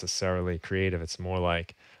is necessarily creative. It's more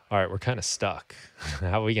like, all right, we're kind of stuck.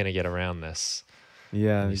 How are we going to get around this?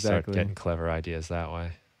 Yeah, and you exactly. start getting clever ideas that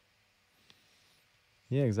way.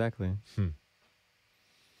 Yeah, exactly.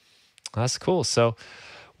 That's cool. So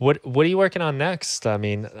what are you working on next? I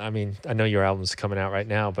mean, I know your album's coming out right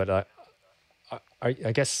now, but I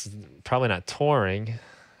guess probably not touring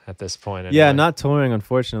at this point. Anyway. Yeah, not touring,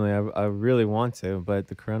 unfortunately. I really want to, but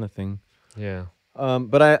the Corona thing. Yeah.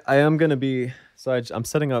 But I am gonna be so I'm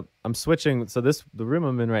setting up. I'm switching. So the room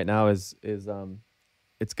I'm in right now is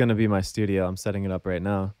it's gonna be my studio. I'm setting it up right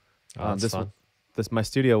now. Oh, that's This fun. my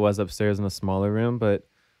studio was upstairs in a smaller room, but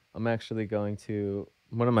I'm actually going to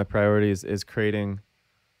one of my priorities is creating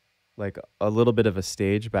like a little bit of a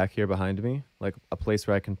stage back here behind me, like a place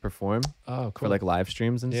where I can perform Oh, for cool. like live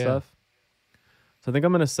streams and Yeah. stuff. So I think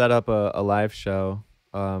I'm gonna set up a live show.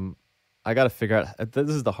 I gotta figure out. This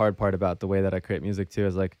is the hard part about the way that I create music too.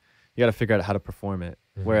 Is like you gotta figure out how to perform it.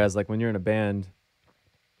 Hmm. Whereas like when you're in a band,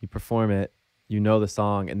 you perform it, you know the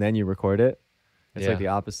song, and then you record it. It's like Yeah. the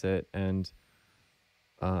opposite. And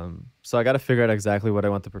so I gotta figure out exactly what I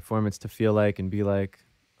want the performance to feel like and be like.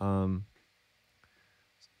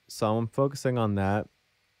 So I'm focusing on that.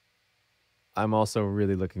 I'm also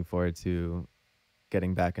really looking forward to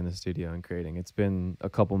getting back in the studio and creating. It's been a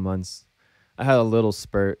couple months. I had a little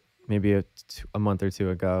spurt maybe a month or two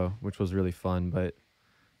ago, which was really fun. But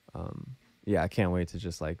yeah, I can't wait to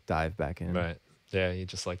just like dive back in. Right. Yeah. You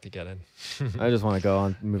just like to get in. I just want to go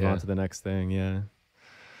on, move Yeah. on to the next thing. Yeah.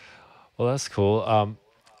 Well, that's cool.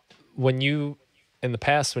 When you in the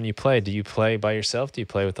past when you play, do you play by yourself? Do you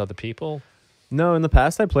play with other people? No, in the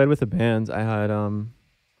past I played with a band. I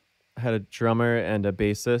had a drummer and a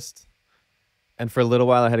bassist, and for a little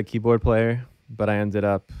while I had a keyboard player, but I ended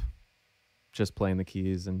up just playing the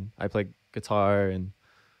keys, and I played guitar and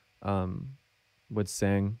would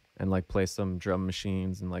sing and like play some drum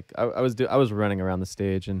machines, and like I was running around the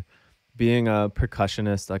stage and being a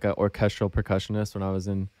percussionist, like an orchestral percussionist when I was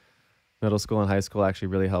in middle school and high school actually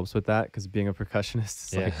really helps with that because being a percussionist,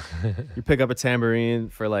 it's Yeah. like you pick up a tambourine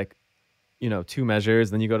for like 2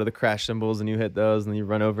 measures, then you go to the crash cymbals and you hit those, and then you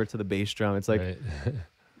run over to the bass drum. It's like Right.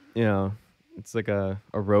 you know, it's like a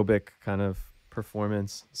aerobic kind of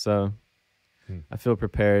performance. So Hmm. I feel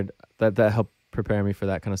prepared. That helped prepare me for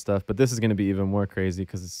that kind of stuff. But this is going to be even more crazy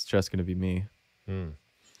because it's just going to be me. Hmm.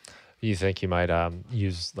 You think you might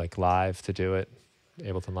use like live to do it?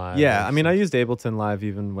 Ableton Live? Yeah, Or I mean, I some- used Ableton Live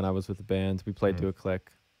even when I was with the band. We played Mhm. to a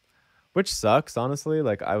click, which sucks, honestly.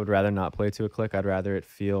 Like, I would rather not play to a click. I'd rather it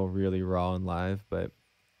feel really raw and live. But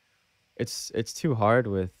it's too hard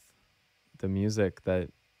with the music the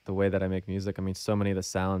way that I make music. I mean, so many of the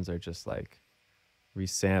sounds are just like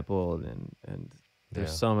resampled and there's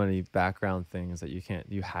Yeah. so many background things that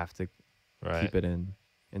you have to Right. keep it in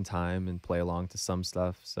time and play along to some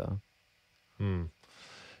stuff. So Hmm.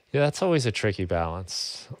 Yeah, that's always a tricky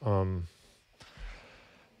balance.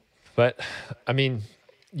 But I mean,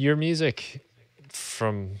 your music,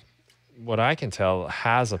 from what I can tell,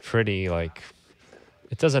 has a pretty like.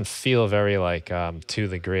 It doesn't feel very like to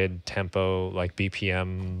the grid tempo, like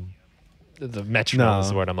BPM. The metronome is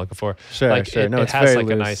the no, word I'm looking for. sure, Like sure. No, it it's has very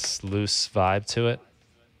like a loose. nice loose vibe to it.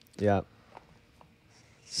 Yeah,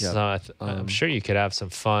 So yeah. I'm sure you could have some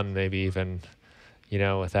fun, maybe even,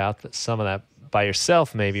 without some of that by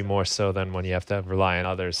yourself, maybe more so than when you have to rely on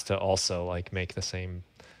others to also like make the same,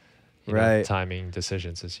 Right. timing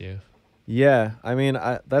decisions as you. Yeah, I mean,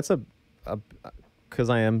 that's a because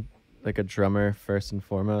I am like a drummer first and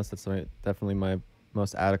foremost. That's definitely my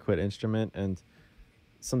most adequate instrument and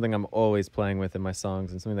something I'm always playing with in my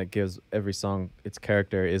songs, and something that gives every song its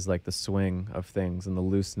character is like the swing of things and the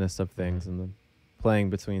looseness of things and the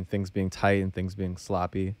playing between things being tight and things being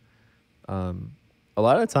sloppy. A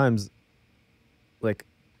lot of times, like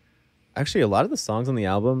actually, a lot of the songs on the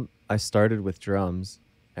album I started with drums,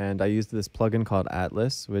 and I used this plugin called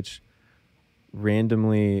Atlas, which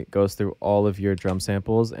randomly goes through all of your drum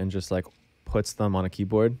samples and just like puts them on a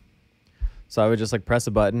keyboard. So I would just like press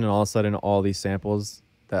a button, and all of a sudden all these samples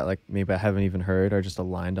that like maybe I haven't even heard are just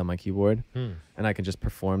aligned on my keyboard, Hmm. and I can just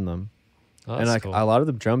perform them. Oh, And that's like cool. a lot of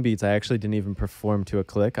the drum beats I actually didn't even perform to a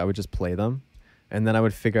click. I would just play them, and then I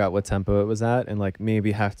would figure out what tempo it was at and like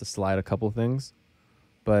maybe have to slide a couple things.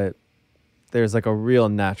 But there's like a real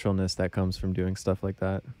naturalness that comes from doing stuff like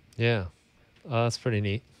that. Yeah. Oh, that's pretty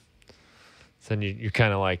neat. So then you're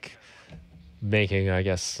kind of like making, I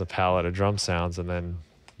guess, a palette of drum sounds, and then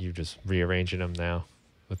you just rearranging them now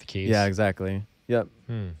with the keys. Yeah, exactly. Yep.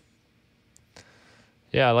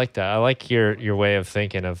 Yeah, I like that. I like your way of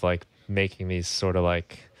thinking of like making these sort of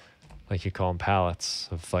like you call them palettes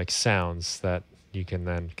of like sounds that you can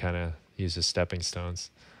then kind of use as stepping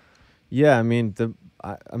stones. Yeah, I mean the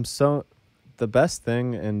best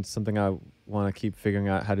thing and something I want to keep figuring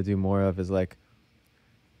out how to do more of is like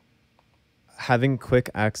having quick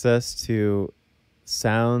access to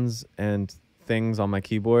sounds and things on my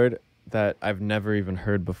keyboard that I've never even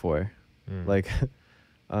heard before. Like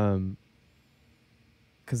because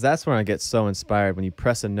that's when I get so inspired, when you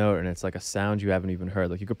press a note and it's like a sound you haven't even heard.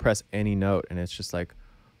 Like you could press any note and it's just like,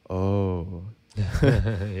 oh,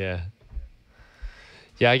 Yeah.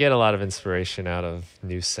 Yeah, I get a lot of inspiration out of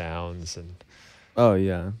new sounds, and Oh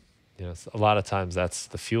yeah. a lot of times that's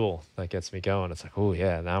the fuel that gets me going. It's like, oh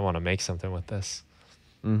yeah, now I want to make something with this.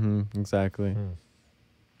 Exactly.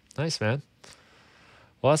 Nice, man.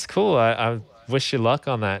 Well, that's cool. I wish you luck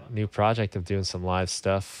on that new project of doing some live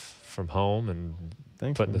stuff from home and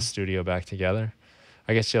Thanks, putting the man. studio back together.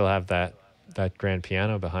 I guess you'll have that grand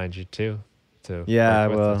piano behind you too to Yeah, I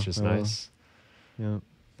work with, will. which is I will. nice. Yeah.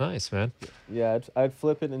 Nice, man. Yeah, I'd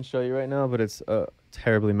flip it and show you right now, but it's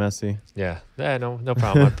terribly messy. Yeah. Yeah, no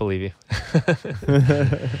problem. I believe you.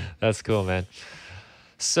 That's cool, man.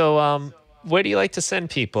 So, where do you like to send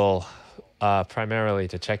people primarily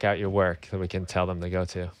to check out your work that we can tell them to go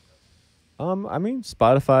to? I mean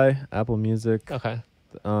Spotify, Apple Music. Okay.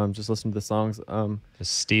 Just listen to the songs.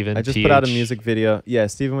 Just Steven. I just put out a music video. Yeah,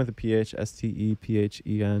 Steven with a PH,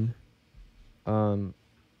 STEPHEN.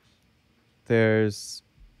 There's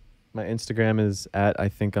my Instagram is at I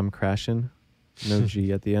think I'm crashing, no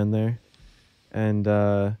G at the end there, and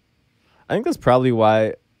I think that's probably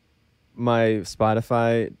why my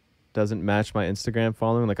Spotify doesn't match my Instagram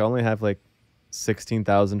following. Like I only have like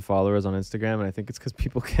 16,000 followers on Instagram, and I think it's because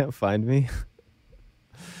people can't find me.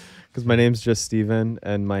 Because my name's just Steven,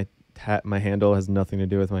 and my handle has nothing to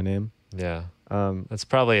do with my name. Yeah. That's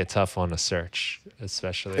probably a tough one to search,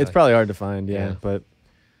 especially. It's probably hard to find, Yeah. But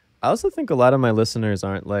I also think a lot of my listeners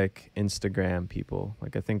aren't like Instagram people.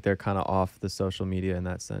 Like I think they're kind of off the social media in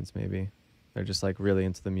that sense. Maybe they're just like really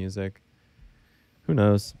into the music. Who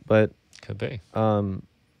knows? But could be.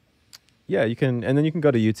 Yeah, you can, and then you can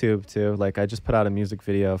go to YouTube too. Like I just put out a music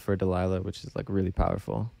video for Delilah, which is like really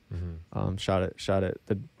powerful. Shot it,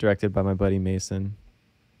 directed by my buddy Mason.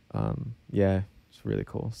 Yeah, it's really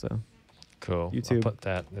cool. So cool. YouTube, I'll put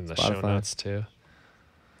that in the Spotify. show notes too.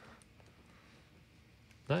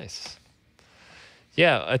 Nice.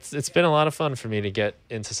 Yeah, it's been a lot of fun for me to get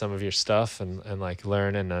into some of your stuff and like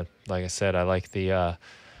learn, and like I said, I like the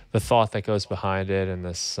thought that goes behind it, and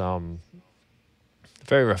this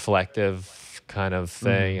very reflective kind of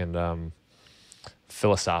thing, and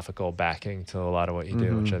philosophical backing to a lot of what you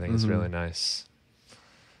do, which I think is really nice.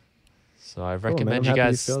 So I recommend you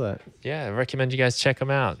guys. You feel that. Yeah, I recommend you guys check them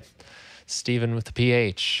out. Steven with the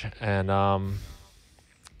PH, and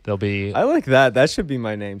there'll be. I like that. That should be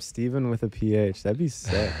my name, Steven with a PH. That'd be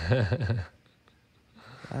sick.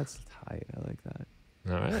 That's tight. I like that.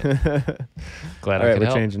 All right. Glad All I right, could we're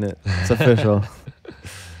help. changing it. It's official.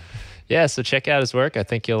 Yeah, so check out his work. I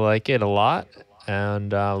think you'll like it a lot,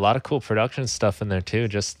 and a lot of cool production stuff in there too.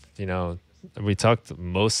 Just we talked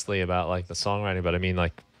mostly about like the songwriting, but I mean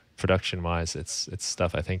like production wise, it's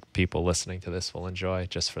stuff I think people listening to this will enjoy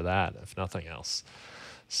just for that, if nothing else.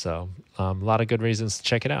 So a lot of good reasons to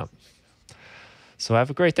check it out. So have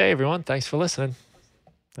a great day, everyone. Thanks for listening.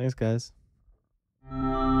 Thanks, guys.